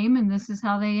this game, and this is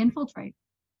how they infiltrate.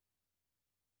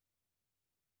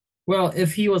 Well,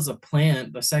 if he was a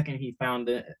plant, the second he found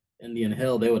it, Indian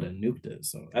Hill, they would have nuked it.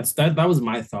 So that was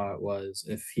my thought, was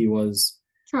if he was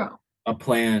true a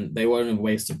plant, they wouldn't have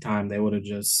wasted time. They would have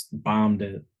just bombed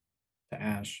it to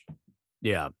ash.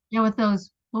 Yeah. Yeah, with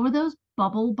those, what were those,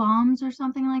 bubble bombs or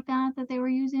something like that they were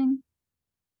using?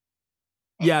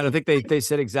 Yeah, I don't think they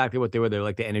said exactly what they were. They're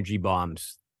like the energy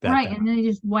bombs. Right, and then they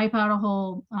just wipe out a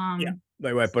whole yeah,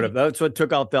 they wipe it up. That's what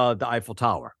took out the Eiffel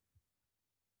Tower.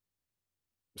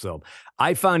 So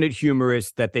I found it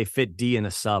humorous that they fit D in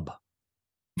a sub.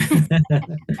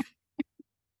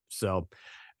 So,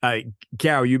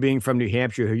 Carol, you being from New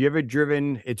Hampshire, have you ever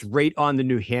driven? It's right on the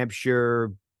New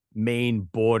Hampshire Maine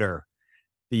border.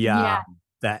 The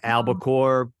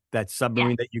Albacore, that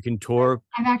submarine that you can tour.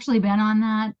 I've actually been on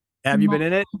that. Have you been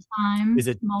in it? Times, Is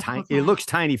it tiny? It looks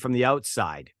tiny from the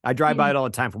outside. I drive by it all the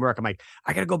time from work. I'm like,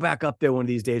 I got to go back up there one of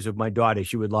these days with my daughter.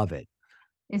 She would love it.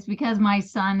 It's because my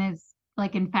son is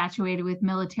like infatuated with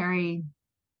military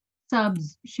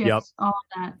subs, ships, all of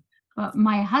that. But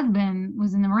my husband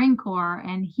was in the Marine Corps,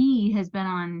 and he has been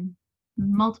on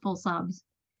multiple subs.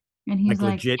 And he's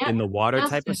like legit in the water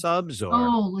type of subs, or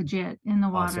legit in the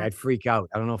water. See, I'd freak out.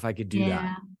 I don't know if I could do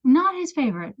that. Not his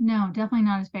favorite. No, definitely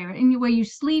not his favorite. And where you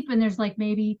sleep and there's like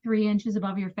maybe 3 inches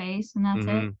above your face, and that's it.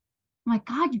 I'm like,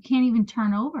 God, you can't even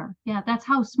turn over. Yeah, that's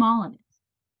how small it is.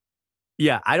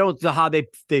 Yeah, I don't know how they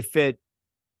fit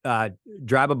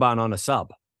Drababon on a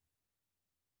sub.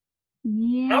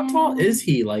 Yeah. How tall is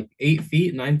he? Like 8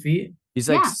 feet, 9 feet? He's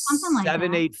like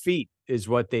 7, 8 feet is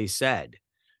what they said.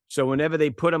 So whenever they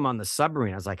put him on the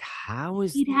submarine, I was like, how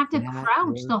is he'd have to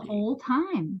crouch the whole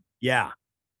time? Yeah.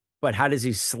 But how does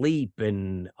he sleep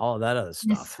and all that other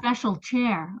stuff? The special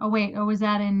chair. Oh, wait. Or was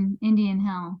that in Indian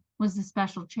Hill? Was the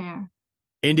special chair?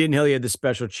 Indian Hill, you had the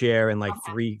special chair and like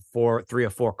 3 or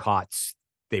 4 cots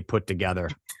they put together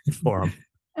for him.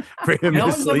 For him I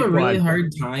always have a really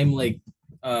hard time like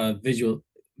visualizing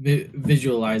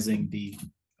D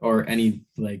or any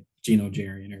like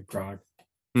Genogerian or Croc.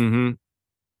 Mm-hmm.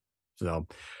 So,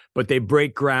 but they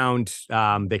break ground.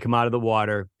 They come out of the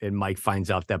water, and Mike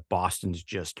finds out that Boston's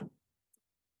just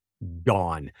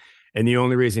gone. And the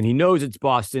only reason he knows it's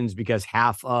Boston's because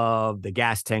half of the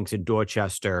gas tanks in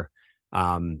Dorchester,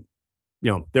 they're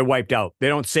wiped out. They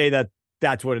don't say that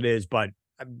that's what it is, but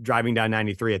driving down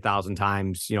 93 1,000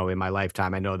 times, in my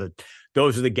lifetime, I know that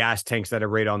those are the gas tanks that are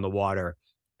right on the water.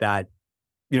 That,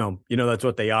 that's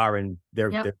what they are, and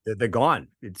they're gone.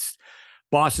 It's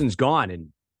Boston's gone, and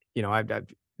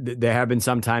there have been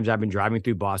some times I've been driving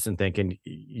through Boston thinking,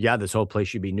 yeah, this whole place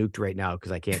should be nuked right now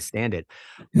because I can't stand it.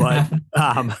 But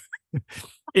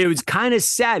it was kind of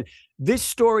sad.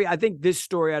 I think this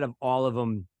story out of all of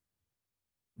them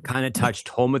kind of touched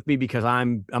home with me because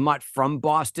I'm not from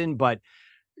Boston, but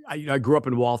I grew up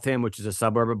in Waltham, which is a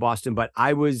suburb of Boston. But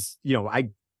I was,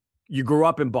 you grew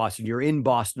up in Boston. You're in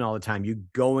Boston all the time. You're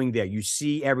going there. You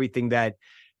see everything that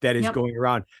is going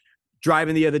around.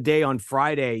 Driving the other day on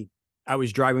Friday, I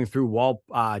was driving through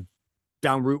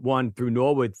down Route 1 through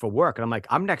Norwood for work. And I'm like,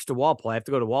 I'm next to Walpole. I have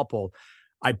to go to Walpole.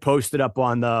 I posted up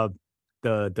on my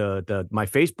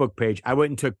Facebook page. I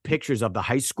went and took pictures of the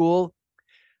high school.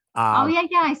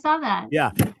 I saw that.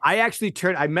 Yeah. I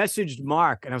messaged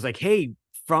Mark and I was like, hey,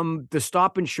 from the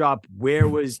Stop and Shop, where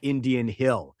was Indian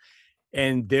Hill?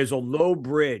 And there's a low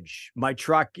bridge. My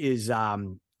truck is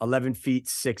 11 feet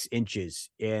 6 inches,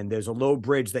 and there's a low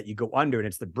bridge that you go under, and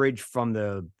it's the bridge from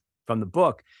the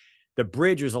book. The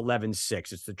bridge was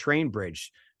 11.6. It's the train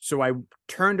bridge. So I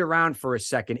turned around for a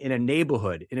second in a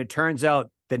neighborhood, and it turns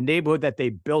out the neighborhood that they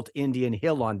built Indian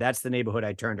Hill on, that's the neighborhood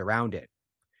I turned around in.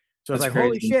 So I was like,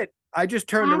 holy shit, I just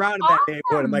turned around in that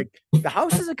neighborhood. I'm like, the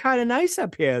houses are kind of nice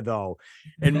up here, though.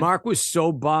 And Mark was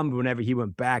so bummed whenever he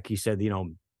went back. He said, he's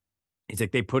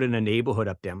like, they put in a neighborhood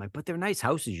up there. I'm like, but they're nice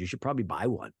houses. You should probably buy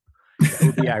one. That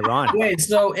would be ironic. Wait,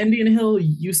 so Indian Hill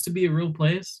used to be a real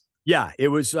place? Yeah, it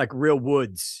was like real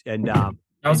woods. And that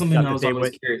was something I was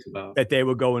always curious about. That they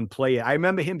would go and play it. I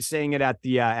remember him saying it at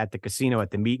the casino at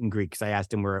the meet and greet because I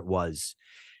asked him where it was.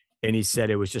 And he said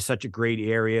it was just such a great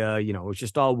area. It was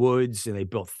just all woods, and they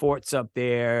built forts up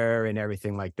there and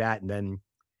everything like that. And then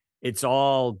it's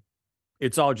all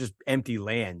just empty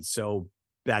land. So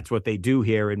that's what they do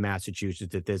here in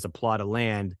Massachusetts. If there's a plot of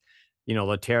land,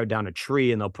 they'll tear down a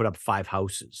tree and they'll put up 5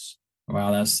 houses.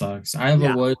 Wow, that sucks. I have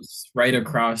a woods right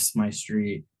across my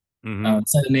street.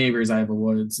 Set of neighbors, I have a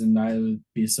woods, and I would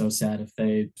be so sad if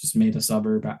they just made a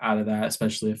suburb out of that,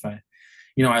 especially if I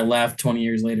left 20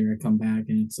 years later, I come back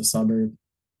and it's a suburb.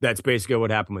 That's basically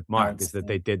what happened with Mark, is that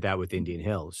they did that with Indian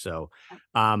Hills. So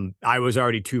I was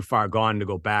already too far gone to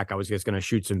go back. I was just going to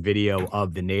shoot some video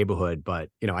of the neighborhood, but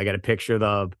I got a picture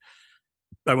of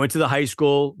I went to the high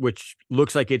school, which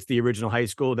looks like it's the original high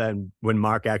school. Then when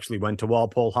Mark actually went to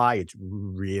Walpole High, it's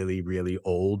really, really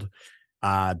old.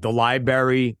 The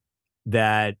library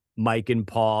that Mike and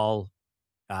Paul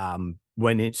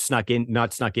when it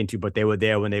not snuck into, but they were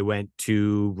there when they went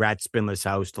to Rat Spindler's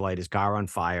house to light his car on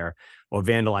fire or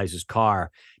vandalize his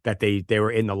car, that they were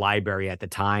in the library at the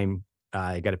time.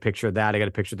 I got a picture of that. I got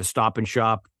a picture of the Stop and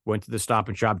Shop, went to the Stop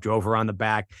and Shop, drove around the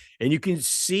back, and you can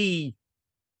see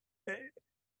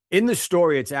in the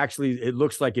story, it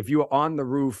looks like if you were on the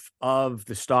roof of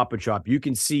the Stop and Shop, you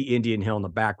can see Indian Hill in the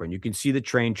background. You can see the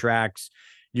train tracks.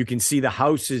 You can see the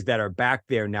houses that are back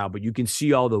there now, but you can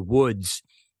see all the woods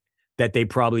that they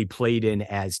probably played in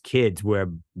as kids, where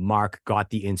Mark got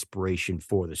the inspiration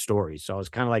for the story. So it's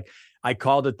kind of like, I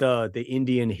called it the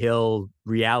Indian Hill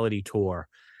reality tour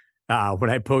when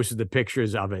I posted the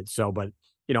pictures of it. So, but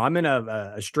I'm in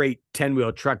a straight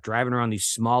 10-wheel truck driving around these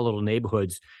small little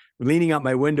neighborhoods, leaning out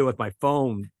my window with my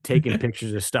phone, taking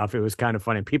pictures of stuff. It was kind of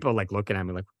funny. People are like looking at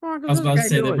me like, I was about to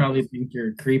say, they probably think you're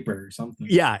a creeper or something.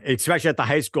 Yeah, especially at the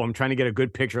high school. I'm trying to get a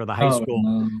good picture of the high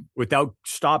school without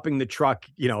stopping the truck,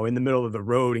 in the middle of the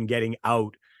road and getting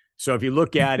out. So if you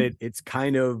look at it, it's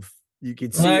kind of, you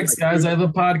can see. Relax, guys. I have a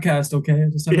podcast. Okay.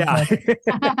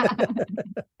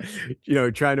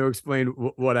 Trying to explain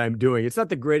what I'm doing. It's not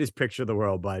the greatest picture of the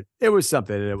world, but it was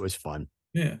something and it was fun.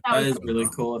 Yeah, that is really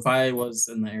cool. If I was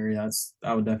in the area,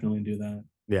 I would definitely do that.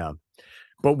 Yeah.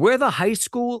 But where the high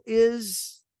school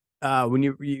is, when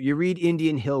you read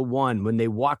Indian Hill 1, when they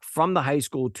walk from the high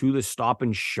school to the Stop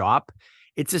and Shop,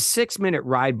 it's a 6-minute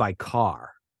ride by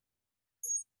car.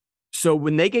 So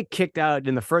when they get kicked out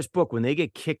in the first book, when they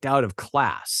get kicked out of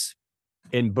class,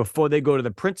 and before they go to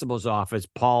the principal's office,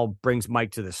 Paul brings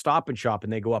Mike to the Stop and Shop,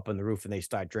 and they go up on the roof and they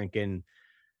start drinking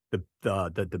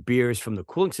the beers from the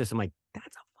cooling system. Like,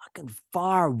 that's a fucking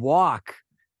far walk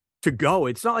to go.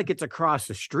 It's not like it's across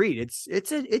the street.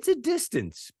 It's a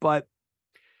distance, but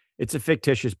it's a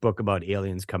fictitious book about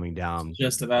aliens coming down.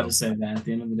 Just about to say that. At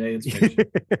the end of the day, it's fiction.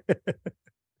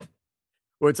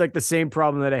 Well, it's like the same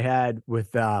problem that I had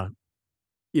with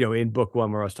in book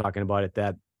 1 where I was talking about it,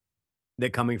 that they're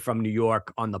coming from New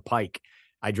York on the Pike.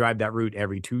 I drive that route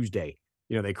every Tuesday.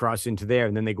 They cross into there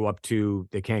and then they go up to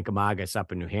the Kankomagas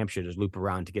up in New Hampshire, just loop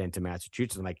around to get into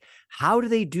Massachusetts. I'm like, how do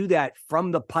they do that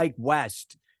from the Pike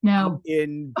West? No.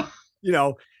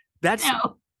 That's a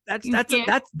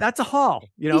haul.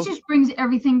 It just brings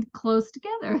everything close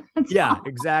together.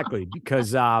 Exactly.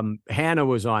 Because Hannah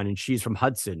was on, and she's from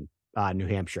Hudson, New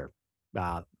Hampshire,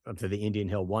 up to the Indian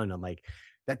Hill 1. I'm like,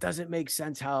 that doesn't make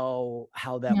sense how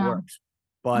that works.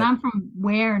 But and I'm from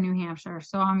Ware, New Hampshire,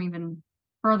 so I'm even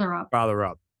further up.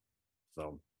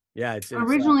 So yeah, it's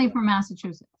originally from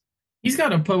Massachusetts. He's got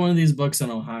to put one of these books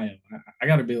in Ohio. I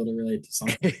got to be able to relate to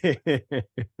something.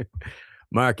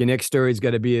 Mark, your next story's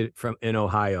got to be in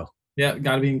Ohio. Yeah,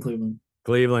 got to be in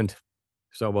Cleveland.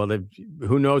 So, well,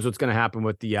 who knows what's going to happen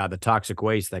with the toxic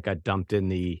waste that got dumped in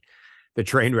the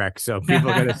train wreck. So people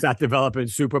are going to start developing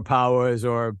superpowers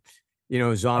or,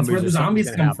 zombies. That's where the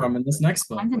zombies come from in this next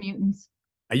book. Tons of mutants.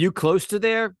 Are you close to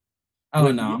there? Oh,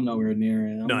 no, I'm nowhere near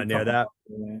it. Not near that.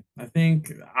 I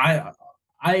think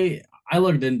I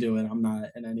looked into it. I'm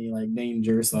not in any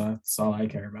danger, so that's all I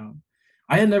care about.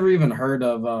 I had never even heard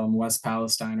of West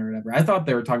Palestine or whatever. I thought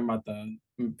they were talking about the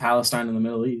Palestine in the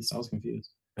Middle East. I was confused.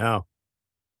 Oh.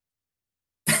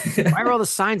 Why are all the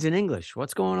signs in English?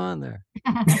 What's going on there?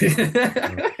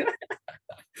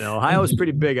 Ohio is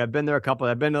pretty big. I've been there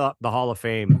I've been to the Hall of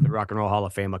Fame, the Rock and Roll Hall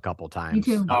of Fame, a couple times.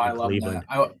 Me too. Oh, I love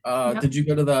that. Did you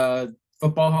go to the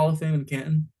Football Hall of Fame in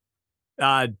Canton?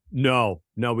 No,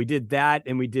 we did that,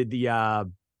 and we did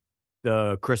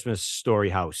the Christmas Story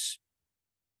House.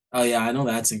 Oh yeah, I know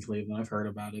that's in Cleveland. I've heard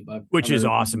about it, but which is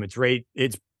awesome.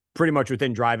 It's pretty much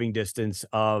within driving distance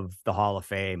of the Hall of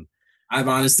Fame. I've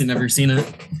honestly never seen it.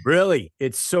 Really,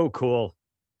 it's so cool.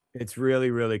 It's really,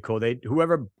 really cool.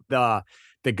 Whoever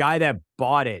the guy that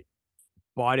bought it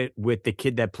with the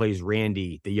kid that plays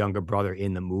Randy, the younger brother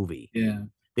in the movie. Yeah,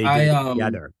 they did it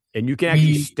together. And you can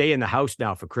actually stay in the house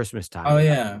now for Christmas time. Oh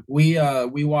yeah, we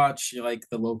watch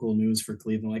the local news for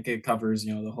Cleveland. It covers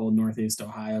the whole Northeast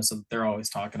Ohio, so they're always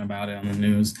talking about it on the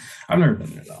news. I've never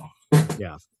been there though.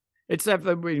 Yeah, it's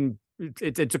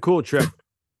a cool trip.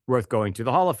 worth going to.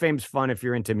 The Hall of Fame's fun if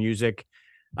you're into music.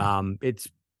 It's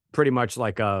pretty much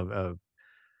like a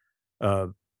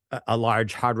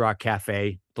large Hard Rock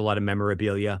cafe with a lot of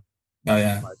memorabilia. Oh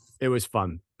yeah, but it was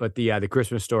fun. But the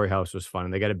Christmas Story House was fun.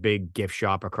 And they got a big gift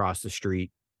shop across the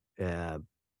street.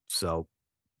 So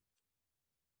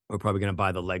we're probably gonna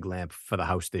buy the leg lamp for the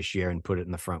house this year and put it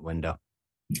in the front window.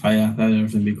 Oh yeah, that'd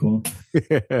definitely be cool.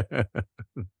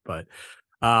 But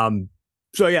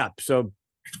so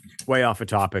way off a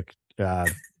topic.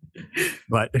 But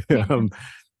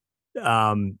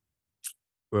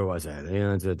where was I?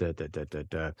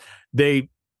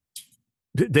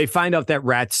 They find out that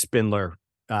Rat Spindler,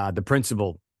 the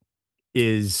principal,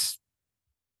 is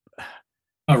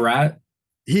a rat.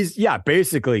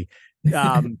 Basically.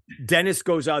 Dennis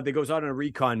goes out on a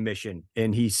recon mission,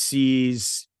 and he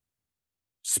sees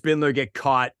Spindler get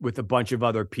caught with a bunch of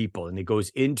other people, and he goes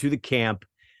into the camp,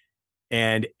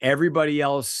 and everybody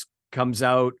else comes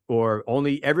out, or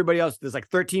only everybody else. There's like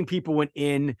 13 people went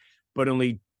in, but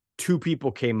only 2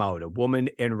 people came out, a woman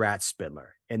and Rat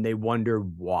Spindler, and they wonder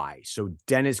why. So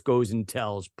Dennis goes and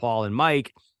tells Paul and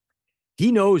Mike,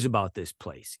 he knows about this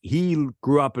place. He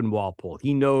grew up in Walpole.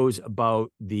 He knows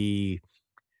about the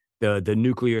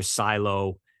nuclear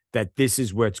silo, that this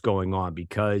is what's going on,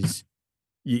 because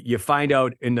you find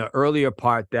out in the earlier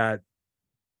part that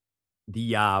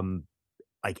the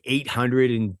like 800,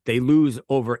 and they lose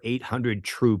over 800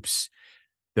 troops.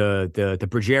 The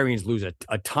Bregarians lose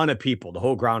a ton of people. The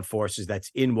whole ground forces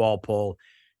that's in Walpole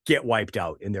get wiped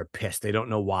out, and they're pissed. They don't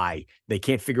know why. They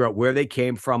can't figure out where they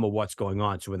came from or what's going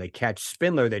on. So when they catch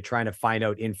Spindler, they're trying to find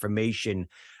out information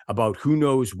about who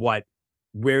knows what,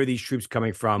 where are these troops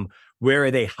coming from, where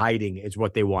are they hiding, is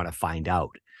what they want to find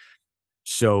out.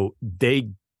 So they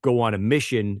go on a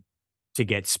mission to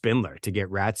get Spindler, to get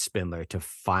Rat Spindler, to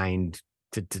find,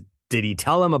 did he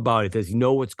tell them about it? Does he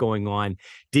know what's going on?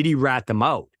 Did he rat them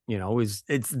out?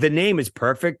 It's the name is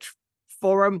perfect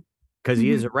for him because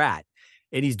he is a rat,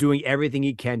 and he's doing everything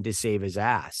he can to save his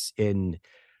ass. And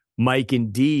Mike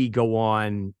and Dee go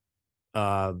on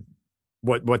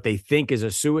what they think is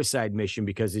a suicide mission,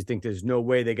 because they think there's no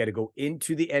way. They got to go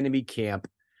into the enemy camp.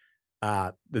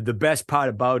 The best part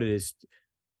about it is,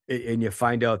 and you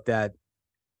find out that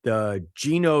the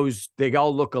Genos, they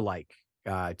all look alike.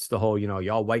 It's the whole,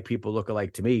 y'all white people look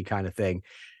alike to me kind of thing.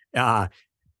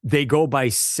 They go by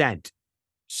scent.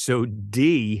 So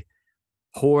D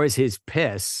pours his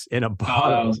piss in a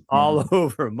bottle all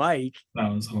over Mike.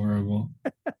 That was horrible.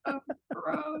 Oh,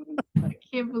 gross. I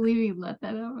can't believe he let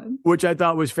that happen. Which I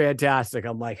thought was fantastic.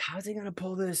 I'm like, how's he gonna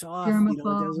pull this off?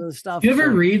 Stuff. You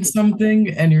ever read something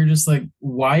and you're just like,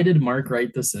 why did Mark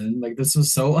write this in? Like, this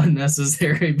was so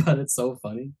unnecessary, but it's so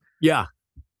funny. Yeah.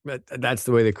 But that's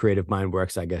the way the creative mind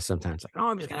works, I guess. Sometimes, like,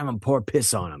 I'm just gonna have him pour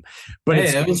piss on him. But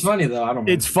it was funny though. I don't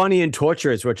know. It's funny and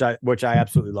torturous, which I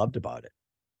absolutely loved about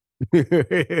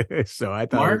it. So I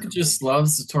thought Mark just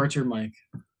loves to torture Mike.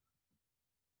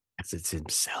 It's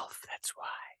himself. That's why.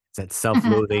 It's that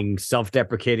self-loathing,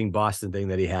 self-deprecating Boston thing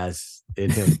that he has in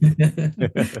him.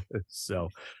 So,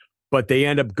 but they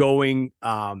end up going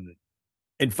and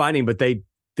finding, but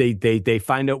they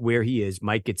find out where he is.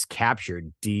 Mike gets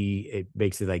captured. It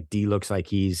makes it like D looks like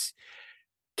he's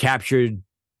captured.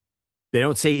 They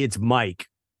don't say it's Mike,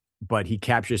 but he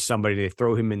captures somebody. They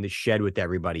throw him in the shed with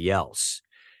everybody else,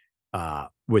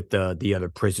 with the other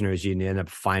prisoners. You end up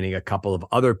finding a couple of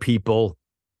other people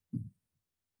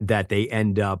that they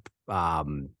end up,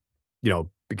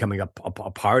 becoming a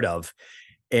part of,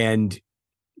 and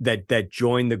that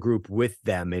join the group with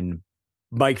them. And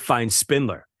Mike finds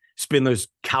Spindler. Spindler's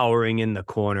cowering in the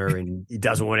corner, and he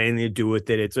doesn't want anything to do with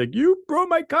it. It's like, you broke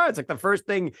my car. It's like the first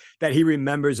thing that he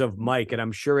remembers of Mike. And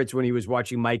I'm sure it's when he was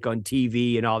watching Mike on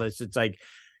TV and all this. It's like,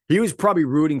 he was probably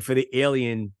rooting for the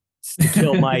alien to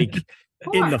kill Mike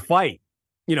in the fight,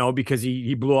 because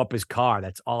he blew up his car.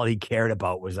 That's all he cared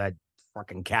about, was that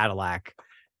fucking Cadillac,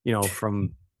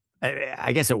 from,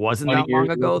 I guess it wasn't that long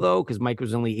ago though, because Mike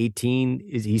was only 18.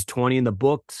 He's 20 in the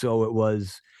book. So it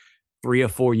was 3 or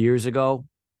 4 years ago.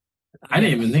 I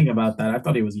didn't even think about that. I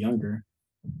thought he was younger.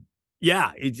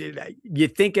 Yeah, you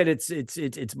think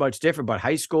it's much different, but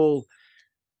high school,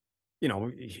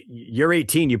 you're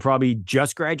 18. You probably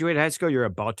just graduated high school. You're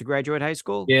about to graduate high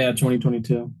school. Yeah,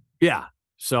 2022. Yeah,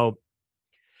 so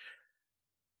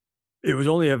it was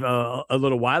only a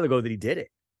little while ago that he did it,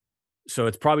 so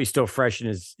it's probably still fresh in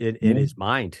his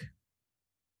mind,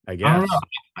 I guess. I don't know.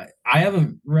 I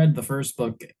haven't read the first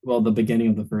book, the beginning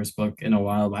of the first book, in a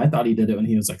while, but I thought he did it when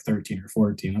he was like 13 or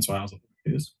 14. That's why I was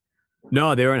confused.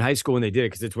 No, they were in high school when they did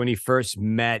it, because it's when he first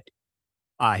met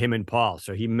him and Paul.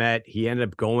 So he ended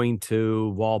up going to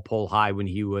Walpole High when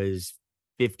he was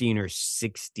 15 or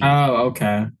 16. Oh,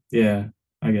 okay. Yeah,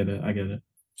 I get it.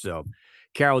 So,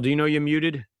 Carol, do you know you're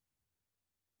muted?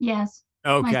 Yes.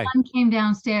 Okay. My son came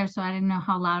downstairs, so I didn't know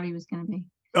how loud he was going to be.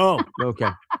 Oh,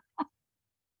 okay.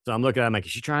 So I'm looking at him like,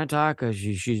 is she trying to talk or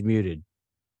she's muted?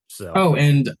 So. Oh,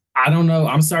 and I don't know.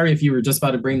 I'm sorry if you were just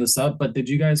about to bring this up, but did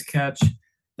you guys catch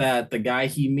that the guy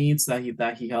he meets that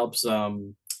he helps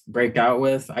break out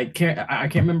with? I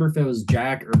can't remember if it was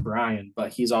Jack or Brian,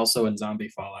 but he's also in Zombie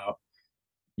Fallout.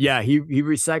 Yeah, he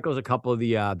recycles a couple of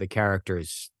the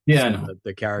characters. Yeah, I know.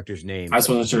 The characters' names. I just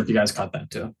wasn't sure if you guys caught that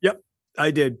too. Yep,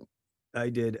 I did.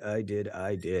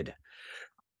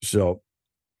 So,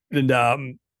 and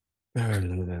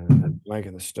Mike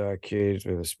in the Star Cage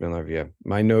with a spin-off. Yeah,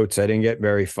 my notes. I didn't get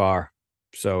very far.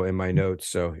 So in my notes,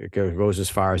 so it goes as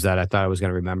far as that. I thought I was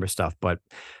going to remember stuff, but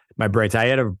my brains. I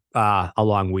had a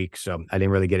long week, so I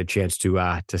didn't really get a chance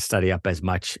to study up as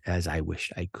much as I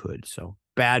wish I could. So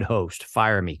bad host,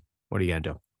 fire me. What are you gonna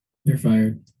do? You're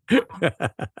fired.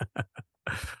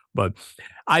 But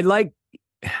I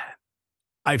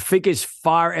think as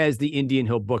far as the Indian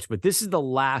Hill books, but this is the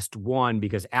last one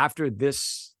because after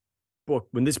this book,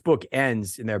 when this book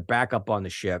ends and they're back up on the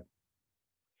ship,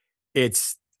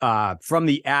 it's from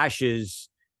the ashes.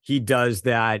 He does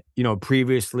that,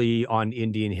 previously on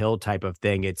Indian Hill type of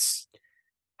thing. It's,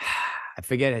 I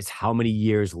forget it's how many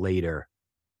years later.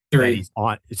 3.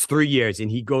 It's 3 years,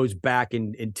 and he goes back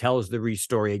and tells the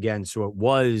restory again. So it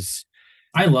was.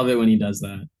 I love it when he does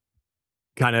that.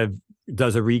 Kind of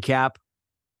does a recap.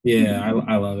 Yeah,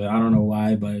 I love it. I don't know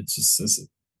why, but it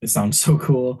sounds so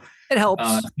cool. It helps.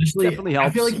 Especially, definitely helps. I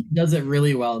feel like he does it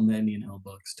really well in the Indian Hill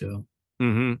books too.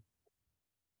 Mm-hmm.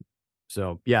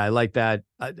 So yeah, I like that.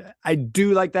 I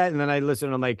do like that. And then I listen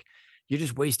and I'm like, you're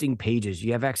just wasting pages.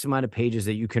 You have X amount of pages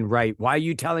that you can write. Why are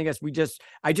you telling us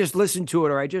I just listened to it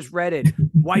or I just read it?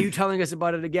 Why are you telling us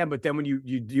about it again? But then when you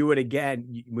do it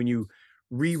again, when you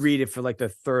reread it for like the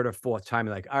third or fourth time,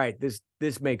 you're like, all right, this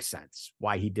makes sense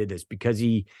why he did this, because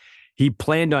he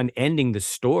planned on ending the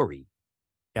story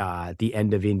at the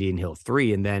end of Indian Hill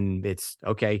 3. And then it's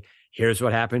okay, here's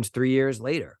what happens 3 years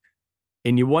later.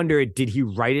 And you wonder, did he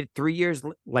write it 3 years,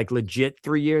 like legit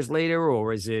 3 years later,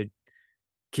 or is it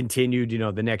continued,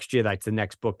 the next year? That's the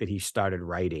next book that he started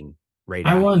writing right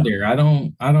I after. wonder. I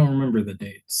don't remember the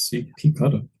dates. He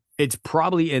could have. It's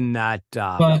probably in that.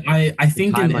 But I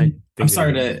think I'm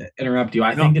sorry to interrupt you.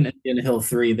 I think in Indian Hill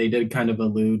 3, they did kind of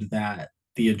allude that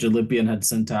the Jalippian had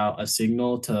sent out a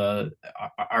signal to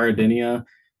Ardinia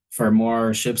for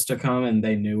more ships to come, and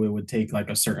they knew it would take like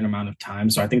a certain amount of time.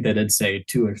 So I think they did say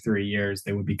 2 or 3 years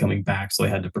they would be coming back, so they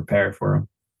had to prepare for them.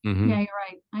 Mm-hmm. Yeah, you're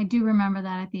right. I do remember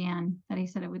that at the end, that he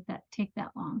said it would take that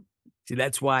long. See,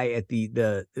 that's why at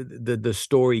the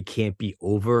story can't be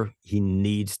over. He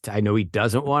needs to. I know he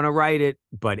doesn't want to write it,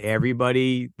 but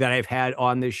everybody that I've had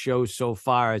on this show so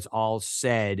far has all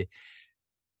said,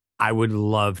 I would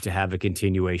love to have a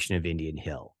continuation of Indian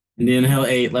Hill. Indian Hill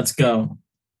 8, let's go.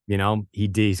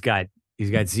 He's got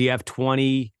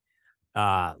ZF-20,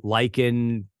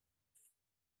 Lycan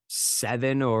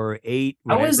 7 or 8.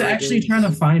 I was actually trying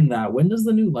to find that. When does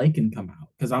the new Lycan come out?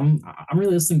 Because I'm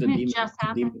really listening to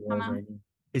Demon Wars right now.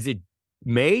 Is it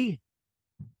May?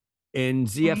 And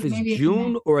ZF is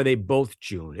June, or are they both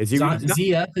June?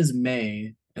 ZF is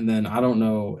May, and then I don't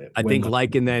know. I think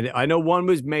Lycan. Then I know one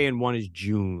was May and one is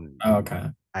June. Oh, okay.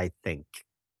 I think.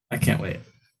 I can't wait.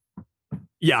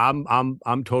 Yeah,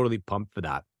 I'm totally pumped for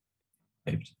that.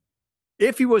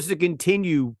 If he was to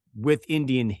continue with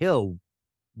Indian Hill,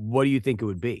 what do you think it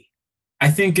would be? I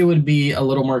think it would be a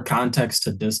little more context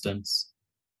to Distance.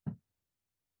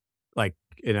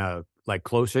 Like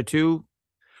closer to?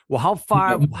 Well, how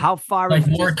far like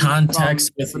more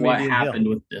context with what happened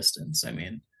with Distance, I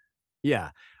mean. Yeah.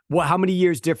 Well, how many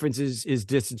years difference is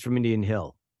Distance from Indian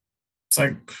Hill? It's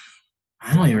like,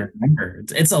 I don't even remember.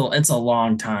 It's a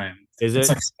long time. Is it? It's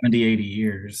like 70, 80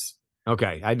 years.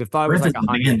 Okay. I thought it was like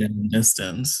 100 in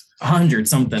Distance. 100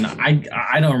 something.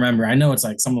 I don't remember. I know it's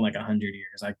like something like 100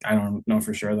 years. I don't know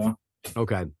for sure though.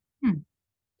 Okay.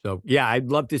 So yeah,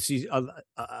 I'd love to see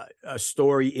a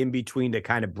story in between to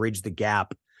kind of bridge the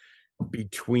gap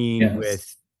between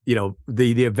with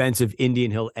the events of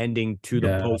Indian Hill ending to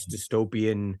the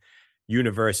post-dystopian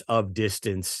universe of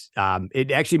Distance. It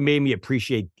actually made me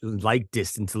appreciate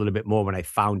Distance a little bit more when I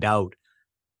found out,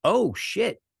 oh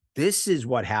shit, this is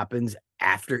what happens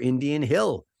after Indian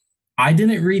Hill. I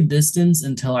didn't read Distance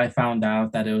until I found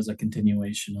out that it was a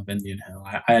continuation of Indian Hill.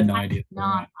 I had no idea.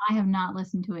 I have not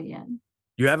listened to it yet.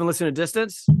 You haven't listened to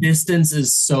Distance? Distance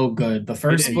is so good. The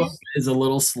first book is a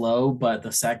little slow, but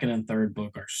the second and third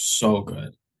book are so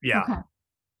good. Yeah. Okay.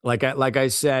 Like I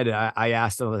said, I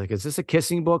asked them, like, is this a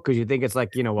kissing book? Because you think it's like,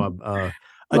 a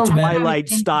Little bit. Twilight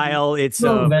style. It's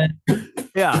Little bit.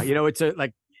 yeah,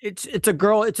 it's a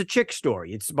girl, it's a chick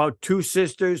story. It's about two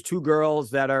sisters, two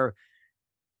girls that are,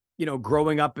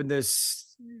 growing up in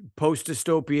this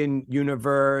post-dystopian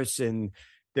universe, and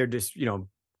they're just,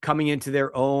 coming into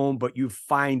their own, but you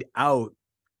find out,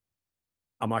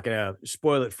 I'm not gonna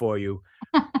spoil it for you,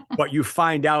 but you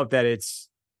find out that it's,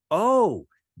 oh,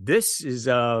 this is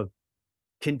a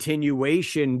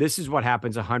continuation. This is what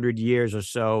happens 100 years or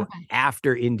so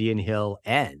after Indian Hill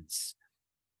ends.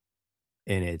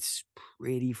 And it's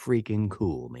pretty freaking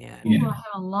cool, man. Yeah. I have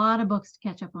a lot of books to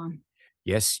catch up on.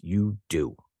 Yes, you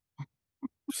do.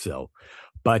 So,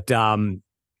 but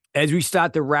as we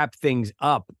start to wrap things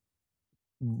up,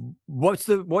 what's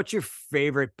your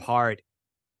favorite part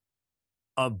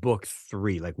of book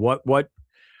 3? Like what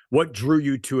drew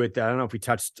you to it? I don't know if we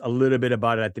touched a little bit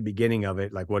about it at the beginning of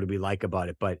it, like what did we like about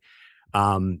it, but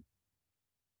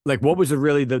like what was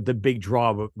the big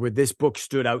draw where this book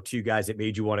stood out to you guys that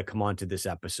made you want to come on to this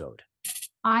episode?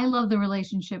 I love the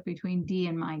relationship between Dee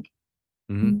and Mike.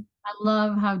 Mm-hmm. I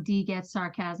love how Dee gets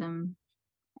sarcasm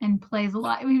and plays a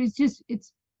lot. I mean,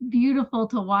 it's beautiful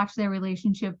to watch their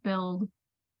relationship build.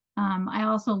 I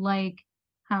also like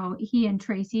how he and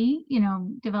Tracy,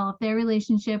 develop their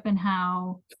relationship, and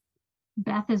how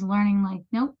Beth is learning, like,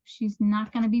 nope, she's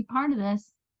not going to be part of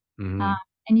this. Mm-hmm.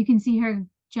 And you can see her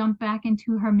jump back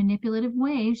into her manipulative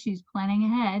ways. She's planning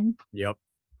ahead. Yep.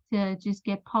 To just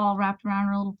get Paul wrapped around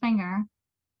her little finger.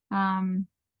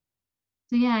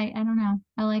 So yeah, I don't know.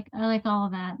 I like all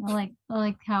of that. I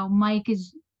like how Mike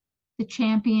is the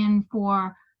champion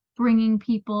for bringing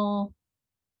people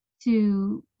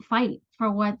to fight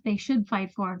for what they should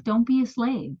fight for. Don't be a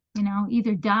slave,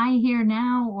 either die here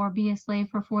now or be a slave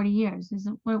for 40 years.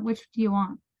 Which do you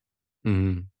want?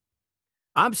 Mm-hmm.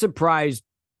 I'm surprised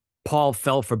Paul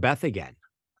fell for Beth again,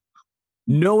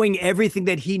 knowing everything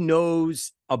that he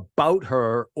knows about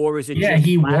her. Or is it just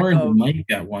he warned Mike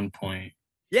at one point.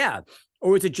 Yeah.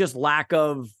 Or is it just lack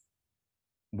of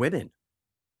women?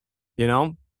 I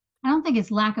don't think it's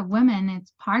lack of women.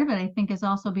 It's part of it, I think, is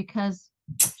also because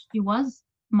she was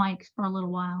Mike's for a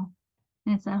little while.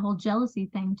 And it's that whole jealousy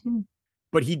thing too.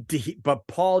 But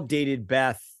Paul dated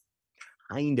Beth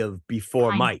kind of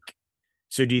before Mike.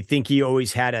 So do you think he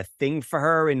always had a thing for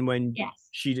her? And when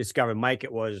she discovered Mike,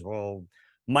 it was, well,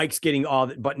 Mike's getting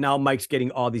but now Mike's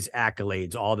getting all these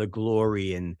accolades, all the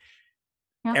glory and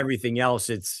everything else.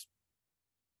 It's,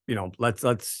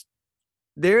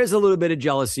 there is a little bit of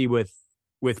jealousy with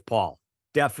Paul.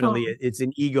 Definitely. It's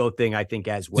an ego thing, I think,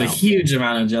 as well. It's a huge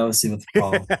amount of jealousy with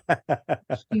Paul,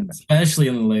 especially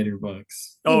in the later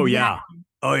books. Oh, yeah.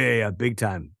 Oh, yeah. Big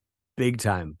time.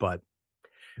 But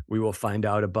we will find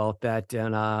out about that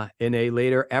in a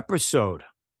later episode.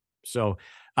 So,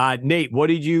 Nate, what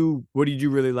did you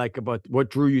really like about, what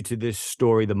drew you to this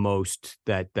story the most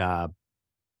that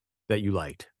you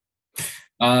liked?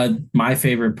 My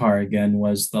favorite part again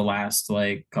was the last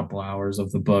couple hours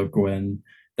of the book when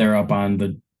they're up on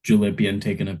the Julipian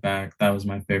taking it back. That was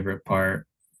my favorite part.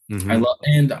 Mm-hmm. I love,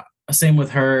 and same with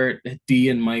her. Dee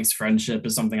and Mike's friendship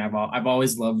is something I've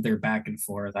always loved. Their back and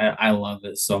forth. I love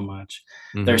it so much.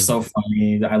 Mm-hmm. They're so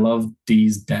funny. I love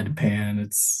Dee's deadpan.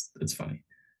 It's funny.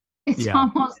 It's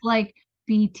almost like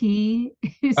BT.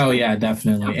 Oh yeah,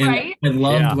 definitely. Right? And I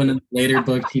loved when in the later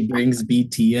book he brings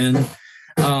BT in.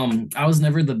 I was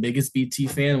never the biggest BT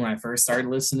fan when I first started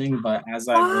listening, but as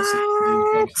I listened to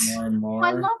these books more and more,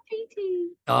 I love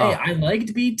BT. Hey, I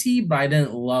liked BT, but I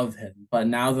didn't love him. But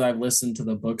now that I've listened to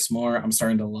the books more, I'm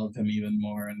starting to love him even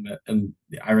more, and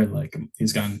I really like him.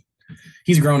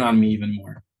 He's grown on me even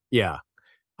more. Yeah,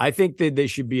 I think that there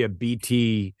should be a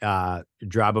BT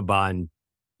Drababan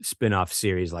spin-off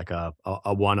series, like a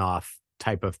one-off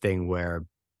type of thing where,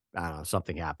 I don't know,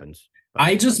 something happens. But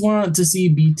I just want to see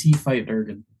BT fight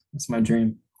Durgan. That's my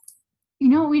dream. You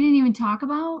know what we didn't even talk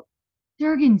about?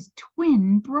 Durgan's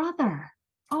twin brother.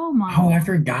 Oh my! Oh, I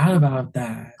forgot about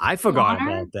that. I forgot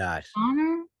about that.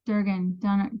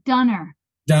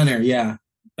 Dunner. Yeah,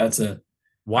 that's it.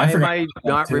 Why am I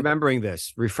not remembering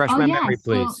this? Refresh my memory,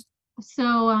 please.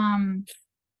 So,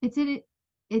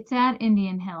 it's at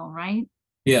Indian Hill, right?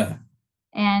 Yeah.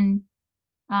 And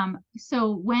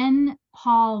so when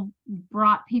Paul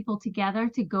brought people together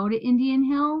to go to Indian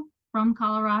Hill from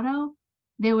Colorado,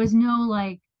 there was no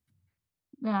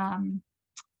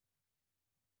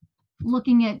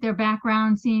looking at their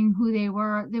background, seeing who they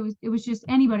were. It was just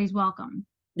anybody's welcome.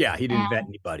 Yeah, he didn't vet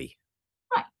anybody.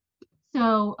 Right.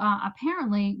 So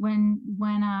apparently when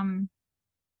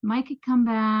Mike had come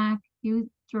back,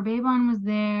 Drababan was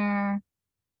there.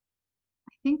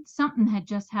 I think something had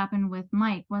just happened with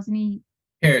Mike, wasn't he?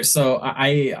 Here, so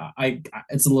I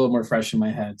it's a little more fresh in my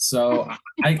head. So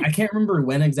I can't remember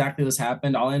when exactly this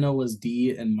happened. All I know was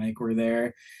Dee and Mike were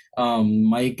there.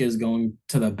 Mike is going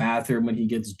to the bathroom when he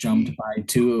gets jumped by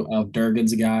two of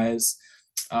Durgan's guys.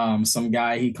 Some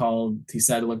guy he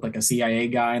said looked like a CIA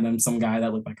guy, and then some guy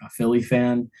that looked like a Philly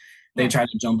fan. They tried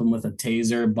to jump him with a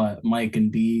taser, but Mike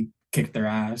and Dee kicked their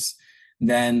ass.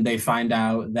 Then they find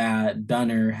out that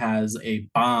Dunner has a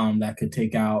bomb that could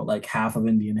take out like half of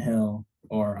Indian Hill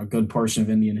or a good portion of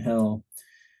Indian Hill.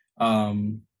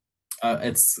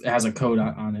 It has a code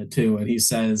on it too, and he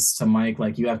says to Mike,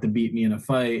 like, you have to beat me in a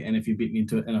fight, and if you beat me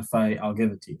in a fight, I'll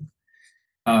give it to you.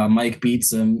 Mike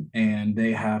beats him, and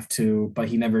they have to, but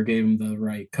he never gave him the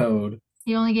right code.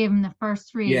 He only gave him the first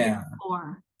three. Yeah. Of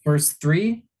 4. First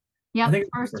 3. Yep.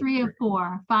 First 3 of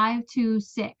 4. 5, 2,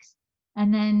 6,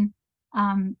 and then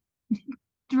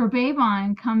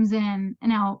Drabavon comes in, and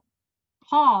now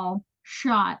Paul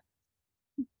shot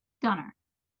Dunner.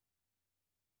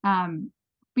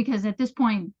 Because at this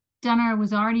point, Dunner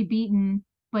was already beaten,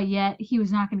 but yet he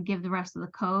was not going to give the rest of the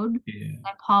code. Yeah.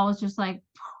 And Paul was just like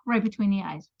right between the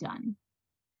eyes, done.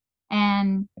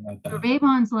 And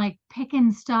Drabavon's like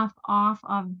picking stuff off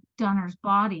of Dunner's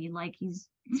body, like he's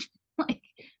like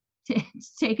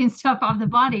taking stuff off the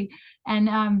body.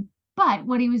 And but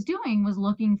what he was doing was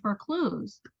looking for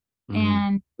clues.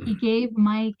 And he gave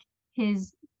Mike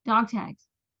his dog tags.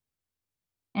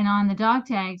 And on the dog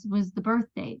tags was the birth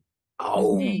date.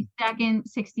 May 2nd,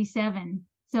 1967.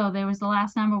 So there was the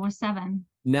last number was 7.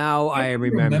 Now I am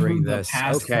remembering this.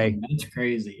 Okay. That's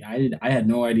crazy. I had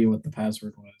no idea what the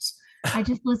password was. I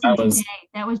just listened today.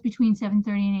 That was between 7:30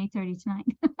 and 8:30 tonight.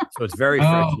 So it's very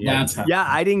fresh. Yeah,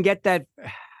 I didn't get that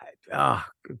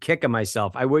kick of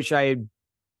myself. I wish I had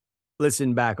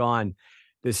listened back on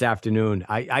this afternoon.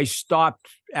 I stopped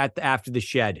after the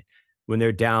shed when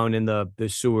they're down in the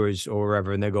sewers or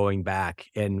wherever, and they're going back.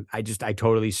 And I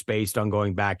totally spaced on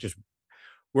going back. Just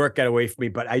work got away from me.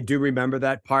 But I do remember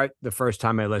that part the first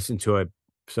time I listened to it.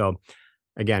 So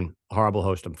again, horrible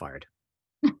host, I'm fired.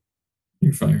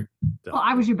 You're fired. So, well,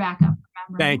 I was your backup.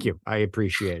 Remember? Thank you. I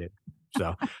appreciate it.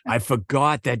 So I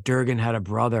forgot that Durgan had a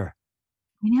brother.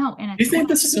 I know. And you think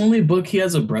this is the only book he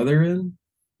has a brother in?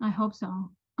 I hope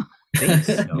so.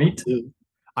 Me too.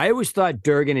 I always thought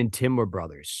Durgan and Tim were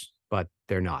brothers, but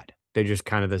they're not. They're just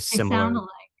kind of the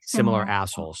similar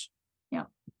assholes. Yeah.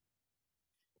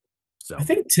 So I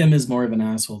think Tim is more of an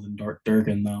asshole than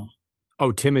Durgan, though.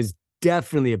 Oh, Tim is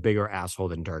definitely a bigger asshole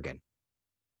than Durgan,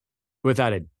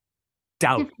 without a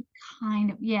doubt.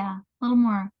 Kind of, yeah, a little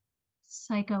more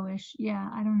psycho-ish. Yeah,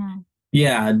 I don't know.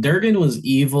 Yeah, Durgan was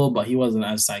evil, but he wasn't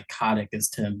as psychotic as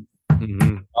Tim.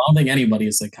 Mm-hmm. I don't think anybody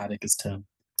is psychotic as Tim.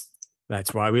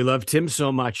 That's why we love Tim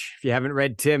so much. If you haven't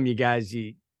read Tim, you guys,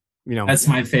 you know, that's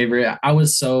my favorite. I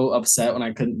was so upset when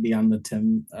I couldn't be on the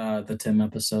Tim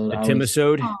episode.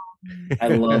 Tim-isode? I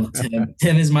love Tim.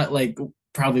 Tim is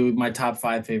probably my top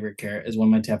 5 favorite character. Is one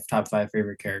of my top 5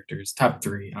 favorite characters. Top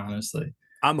 3, honestly.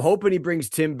 I'm hoping he brings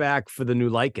Tim back for the new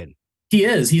Lycan. He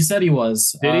is. He said he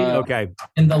was. Did he? Okay.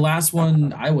 In the last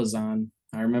one I was on,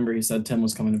 I remember he said Tim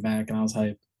was coming back, and I was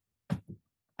hyped.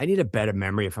 I need a better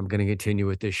memory if I'm going to continue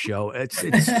with this show. It's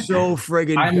so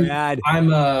friggin' bad.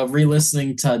 I'm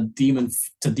re-listening to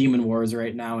Demon Wars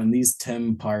right now, and these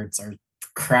Tim parts are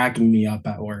cracking me up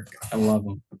at work. I love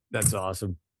them. That's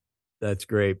awesome. That's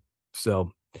great.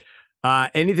 So,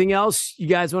 anything else you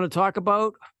guys want to talk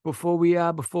about before we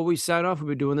sign off? We've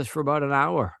been doing this for about an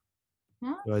hour.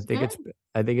 No, so I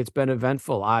think it's been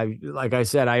eventful. Like I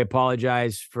said, I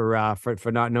apologize for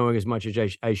not knowing as much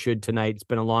as I should tonight. It's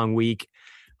been a long week.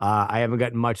 I haven't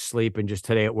gotten much sleep, and just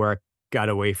today at work got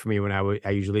away from me when I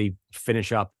usually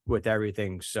finish up with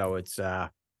everything. So it's I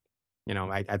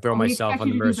throw myself on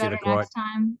the mercy of the court.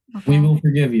 Okay. We will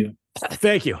forgive you.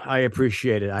 Thank you. I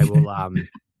appreciate it. I will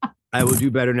I will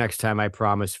do better next time, I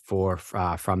promise, for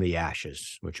From the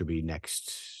Ashes, which will be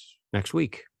next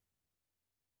week.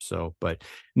 So, but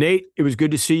Nate, it was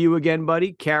good to see you again,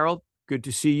 buddy. Carol, good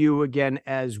to see you again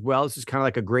as well. This is kind of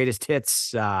like a greatest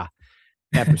hits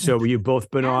episode where you've both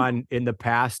been on in the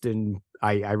past, and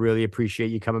I really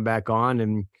appreciate you coming back on,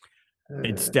 and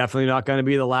it's definitely not going to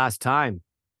be the last time.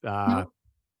 No.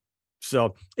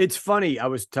 So it's funny. I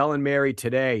was telling Mary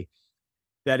today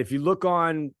that if you look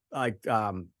on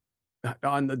on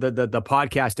the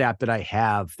podcast app that I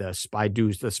have, I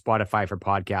do the Spotify for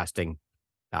podcasting,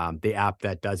 the app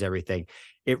that does everything.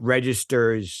 It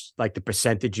registers like the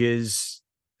percentages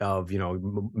of,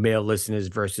 male listeners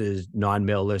versus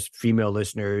non-male female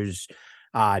listeners,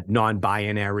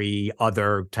 non-binary,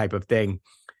 other type of thing.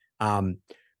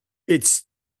 It's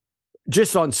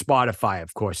Just on Spotify,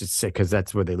 of course, it's sick because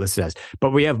that's where they listen as.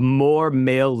 But we have more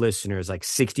male listeners, like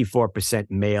 64%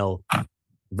 male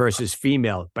versus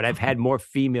female. But I've had more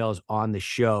females on the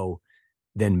show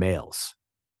than males.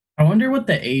 I wonder what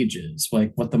the age is,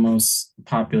 like what the most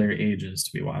popular age is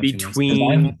to be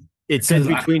watching. It says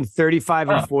between 35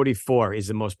 and 44 is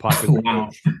the most popular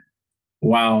age.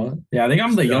 Wow. Yeah, I think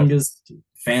I'm the youngest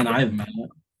fan I've met.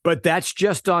 But that's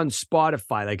just on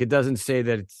Spotify. Like, it doesn't say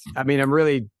that it's, I mean,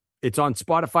 it's on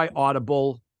Spotify,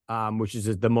 Audible, which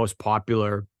is the most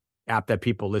popular app that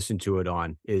people listen to it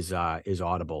on is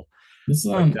Audible. This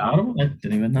is on Audible? I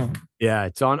didn't even know. Yeah,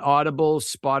 it's on Audible,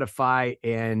 Spotify,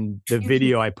 and the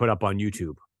video I put up on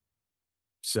YouTube.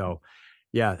 So,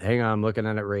 yeah, hang on. I'm looking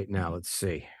at it right now. Let's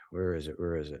see. Where is it?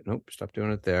 Nope, stop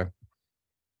doing it there.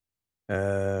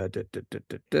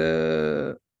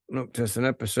 Nope, just an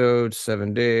episode,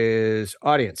 7 days.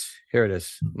 Audience. Here it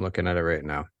is. I'm looking at it right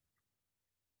now.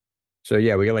 So,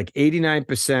 yeah, we got like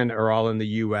 89% are all in the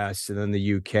US and then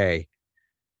the UK.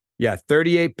 Yeah,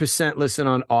 38% listen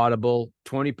on Audible,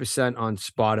 20% on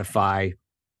Spotify,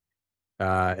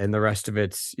 and the rest of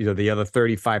it's, the other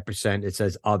 35%, it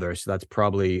says other. So that's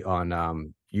probably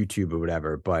on YouTube or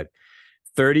whatever. But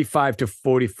 35 to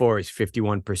 44 is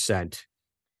 51%.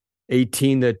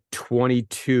 18 to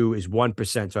 22 is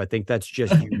 1%. So I think that's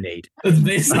just you, Nate. That's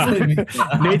basically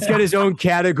Nate's got his own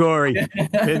category in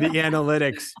the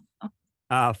analytics.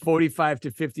 45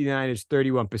 to 59 is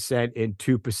 31%, and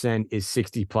 2% is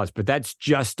 60 plus. But that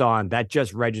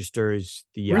just registers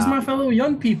the. Where's my fellow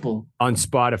young people? On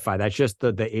Spotify. That's just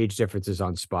the age differences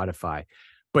on Spotify.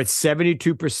 But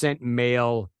 72%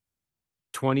 male,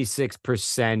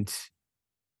 26%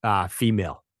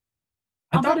 female.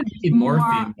 I thought it'd be more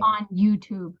female on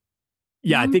YouTube.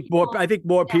 Yeah, I think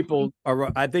more people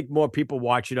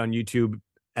watch it on YouTube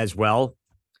as well.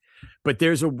 But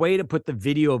there's a way to put the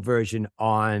video version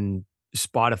on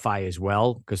Spotify as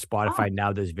well, because Spotify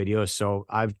now does videos. So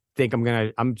I think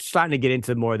I'm starting to get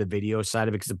into more of the video side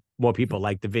of it, because more people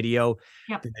like the video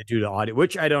than they do the audio,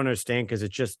 which I don't understand, because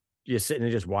it's just you're sitting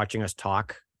and just watching us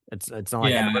talk. It's not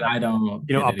like I don't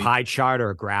a pie chart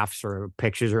or graphs or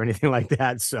pictures or anything like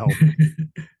that. So,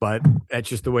 but that's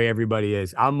just the way everybody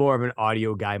is. I'm more of an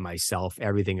audio guy myself.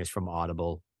 Everything is from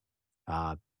Audible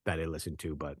that I listen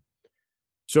to, but.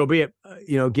 So be it,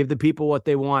 give the people what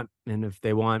they want. And if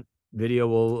they want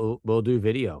video, we'll do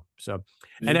video. So,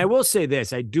 and I will say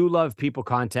this, I do love people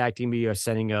contacting me or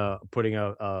putting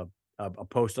a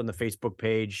post on the Facebook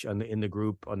page, in the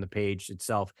group, on the page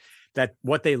itself, that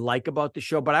what they like about the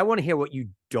show. But I want to hear what you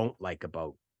don't like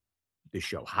about the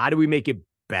show. How do we make it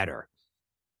better?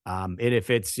 And if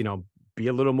it's, be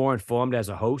a little more informed as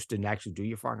a host and actually do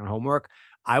your fucking homework,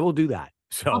 I will do that.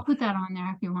 So I'll put that on there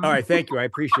if you want. All right. Thank you. I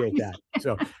appreciate that.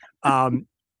 So,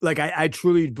 I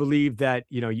truly believe that,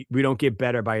 we don't get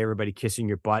better by everybody kissing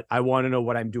your butt. I want to know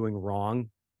what I'm doing wrong.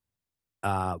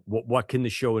 What can the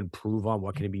show improve on?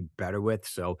 What can it be better with?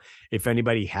 So if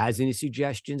anybody has any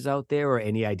suggestions out there or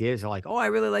any ideas, are like, oh, I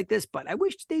really like this, but I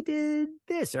wish they did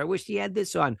this, or I wish he had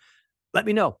this on, let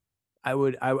me know. I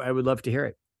would love to hear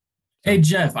it. Hey,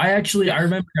 Jeff, I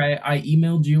remember I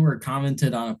emailed you or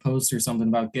commented on a post or something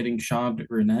about getting Sean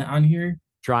Burnett on here.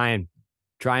 Trying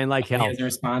like hell. He hasn't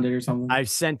responded or something. I've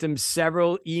sent him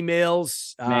several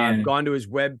emails. I've gone to his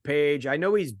webpage. I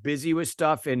know he's busy with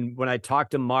stuff. And when I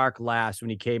talked to Mark last,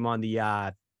 when he came on the,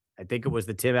 I think it was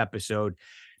the Tim episode,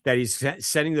 that he's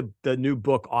sending the new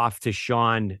book off to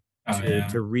Sean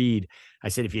to read. I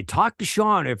said, if you talk to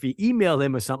Sean or if you email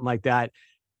him or something like that,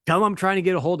 tell him I'm trying to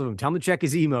get a hold of him. Tell him to check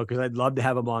his email, because I'd love to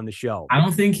have him on the show. I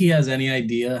don't think he has any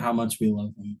idea how much we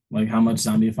love him, like how much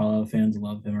Zombie Fallout fans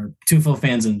love him, or Tufo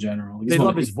fans in general. They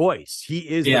love his voice. He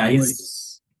is. Yeah,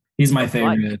 he's my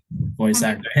favorite voice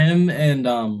actor. Him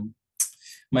and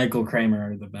Michael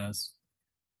Kramer are the best.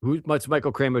 What's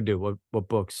Michael Kramer do? What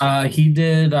books? He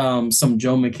did some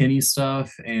Joe McKinney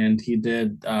stuff, and he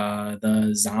did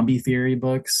the Zombie Theory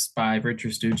books by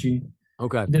Richard Stucci.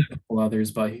 Okay. He did a couple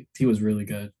others, but he was really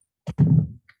good.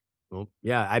 Well,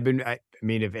 yeah, I mean,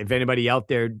 if anybody out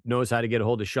there knows how to get a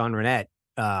hold of Sean Burnett,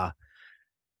 I've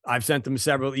sent them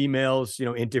several emails,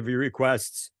 interview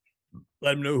requests,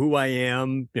 let them know who I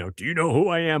am. Do you know who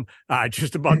I am?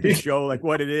 Just about this show, like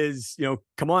what it is,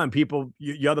 come on, people,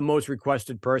 you're the most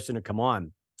requested person to come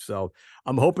on. So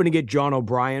I'm hoping to get John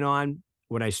O'Brien on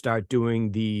when I start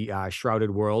doing the Shrouded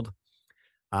World.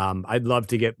 I'd love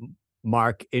to get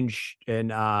Mark and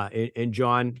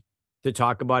John to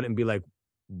talk about it and be like,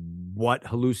 what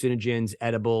hallucinogens,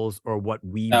 edibles, or what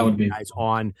weed you guys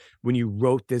on when you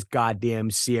wrote this goddamn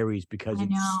series, because I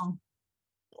know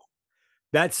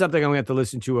that's something I'm going to have to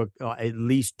listen to at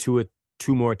least two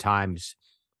 2 more times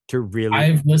to really.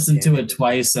 I've listened to it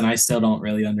twice and I still don't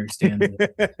really understand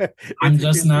it. I'm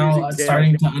just now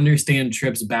starting to understand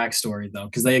Trip's backstory though,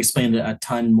 because they explained it a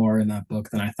ton more in that book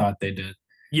than I thought they did.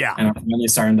 Yeah. And I'm really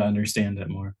starting to understand it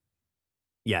more.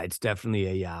 Yeah, it's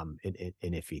definitely an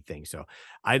iffy thing. So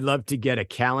I'd love to get a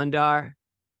calendar,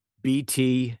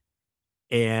 BT,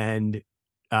 and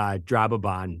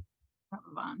Drababan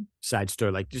side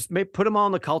story. Like just put them all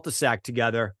in the cul-de-sac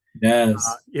together. Yes.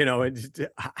 And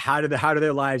how do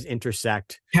their lives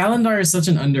intersect? Calendar is such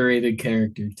an underrated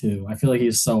character too. I feel like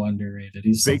he's so underrated.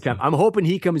 He's big time. I'm hoping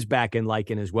he comes back in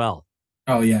Lycan as well.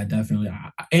 Oh yeah, definitely.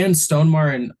 And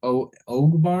Stonemar and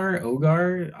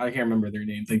Ogar, I can't remember their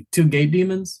names. Like 2 gate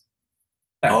demons.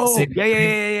 Yeah.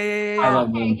 I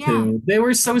love them too. They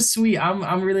were so sweet.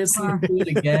 I'm really listening to it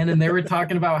again, and they were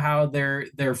talking about how their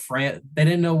friend, they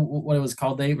didn't know what it was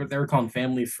called. They were calling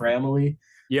family.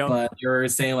 Yeah. But you were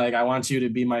saying like, I want you to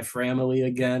be my family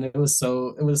again. It was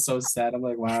so sad. I'm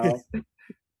like, wow.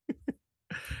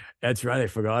 That's right. I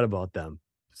forgot about them.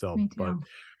 So, Me too. but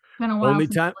been a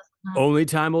while only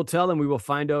time will tell, and we will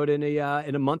find out in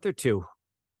a month or two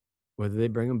whether they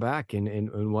bring them back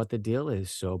and what the deal is.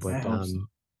 So, but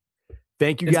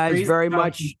thank you guys very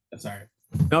much. Sorry.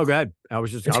 No, go ahead.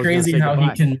 It's crazy how he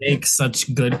can make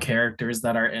such good characters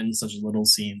that are in such little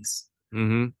scenes.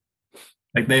 Mm-hmm.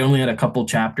 Like they only had a couple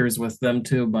chapters with them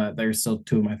too, but they're still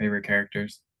 2 of my favorite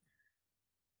characters.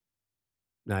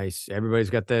 Nice. Everybody's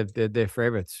got their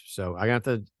favorites. So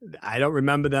I don't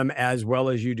remember them as well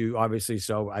as you do, obviously.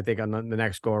 So I think on the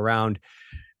next go around,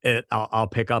 I'll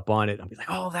pick up on it. I'll be like,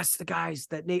 oh, that's the guys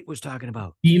that Nate was talking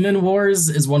about. Demon Wars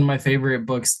is one of my favorite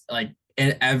books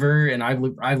ever, and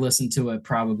I've listened to it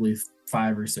probably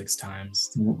 5 or 6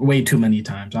 times. Way too many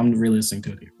times. I'm re-listening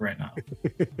to it right now.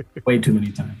 Way too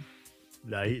many times.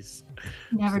 Nice.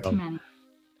 Never too many.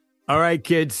 All right,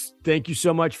 kids. Thank you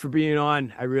so much for being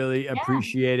on. I really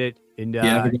appreciate it. And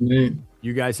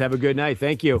you guys have a good night.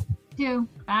 Thank you. You too.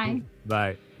 Bye.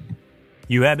 Bye.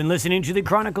 You have been listening to the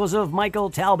Chronicles of Michael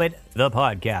Talbot, the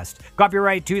podcast.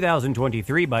 Copyright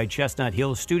 2023 by Chestnut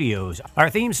Hill Studios. Our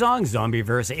theme song, Zombie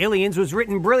vs. Aliens, was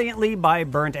written brilliantly by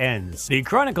Burnt Ends. The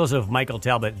Chronicles of Michael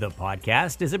Talbot, the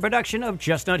podcast, is a production of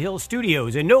Chestnut Hill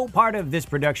Studios, and no part of this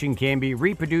production can be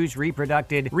reproduced,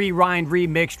 reproducted, rewind,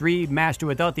 remixed, remastered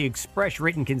without the express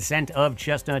written consent of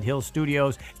Chestnut Hill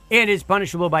Studios, and is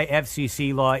punishable by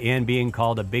FCC law and being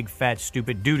called a big fat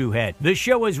stupid doo-doo head. The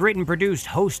show was written, produced,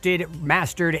 hosted,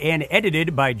 mastered, and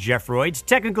edited by Jeff Royds,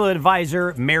 technical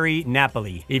advisor Mary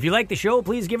Napoli. If you like the show,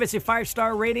 please give us a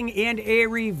 5-star rating and a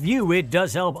review. It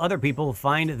does help other people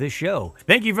find the show.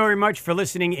 Thank you very much for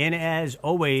listening, and as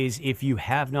always, if you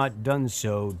have not done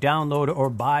so, download or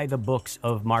buy the books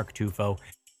of Mark Tufo.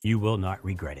 You will not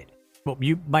regret it. Well,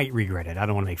 you might regret it. I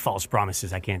don't want to make false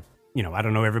promises. I don't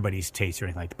know everybody's taste or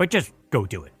anything like that, but just go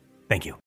do it. Thank you.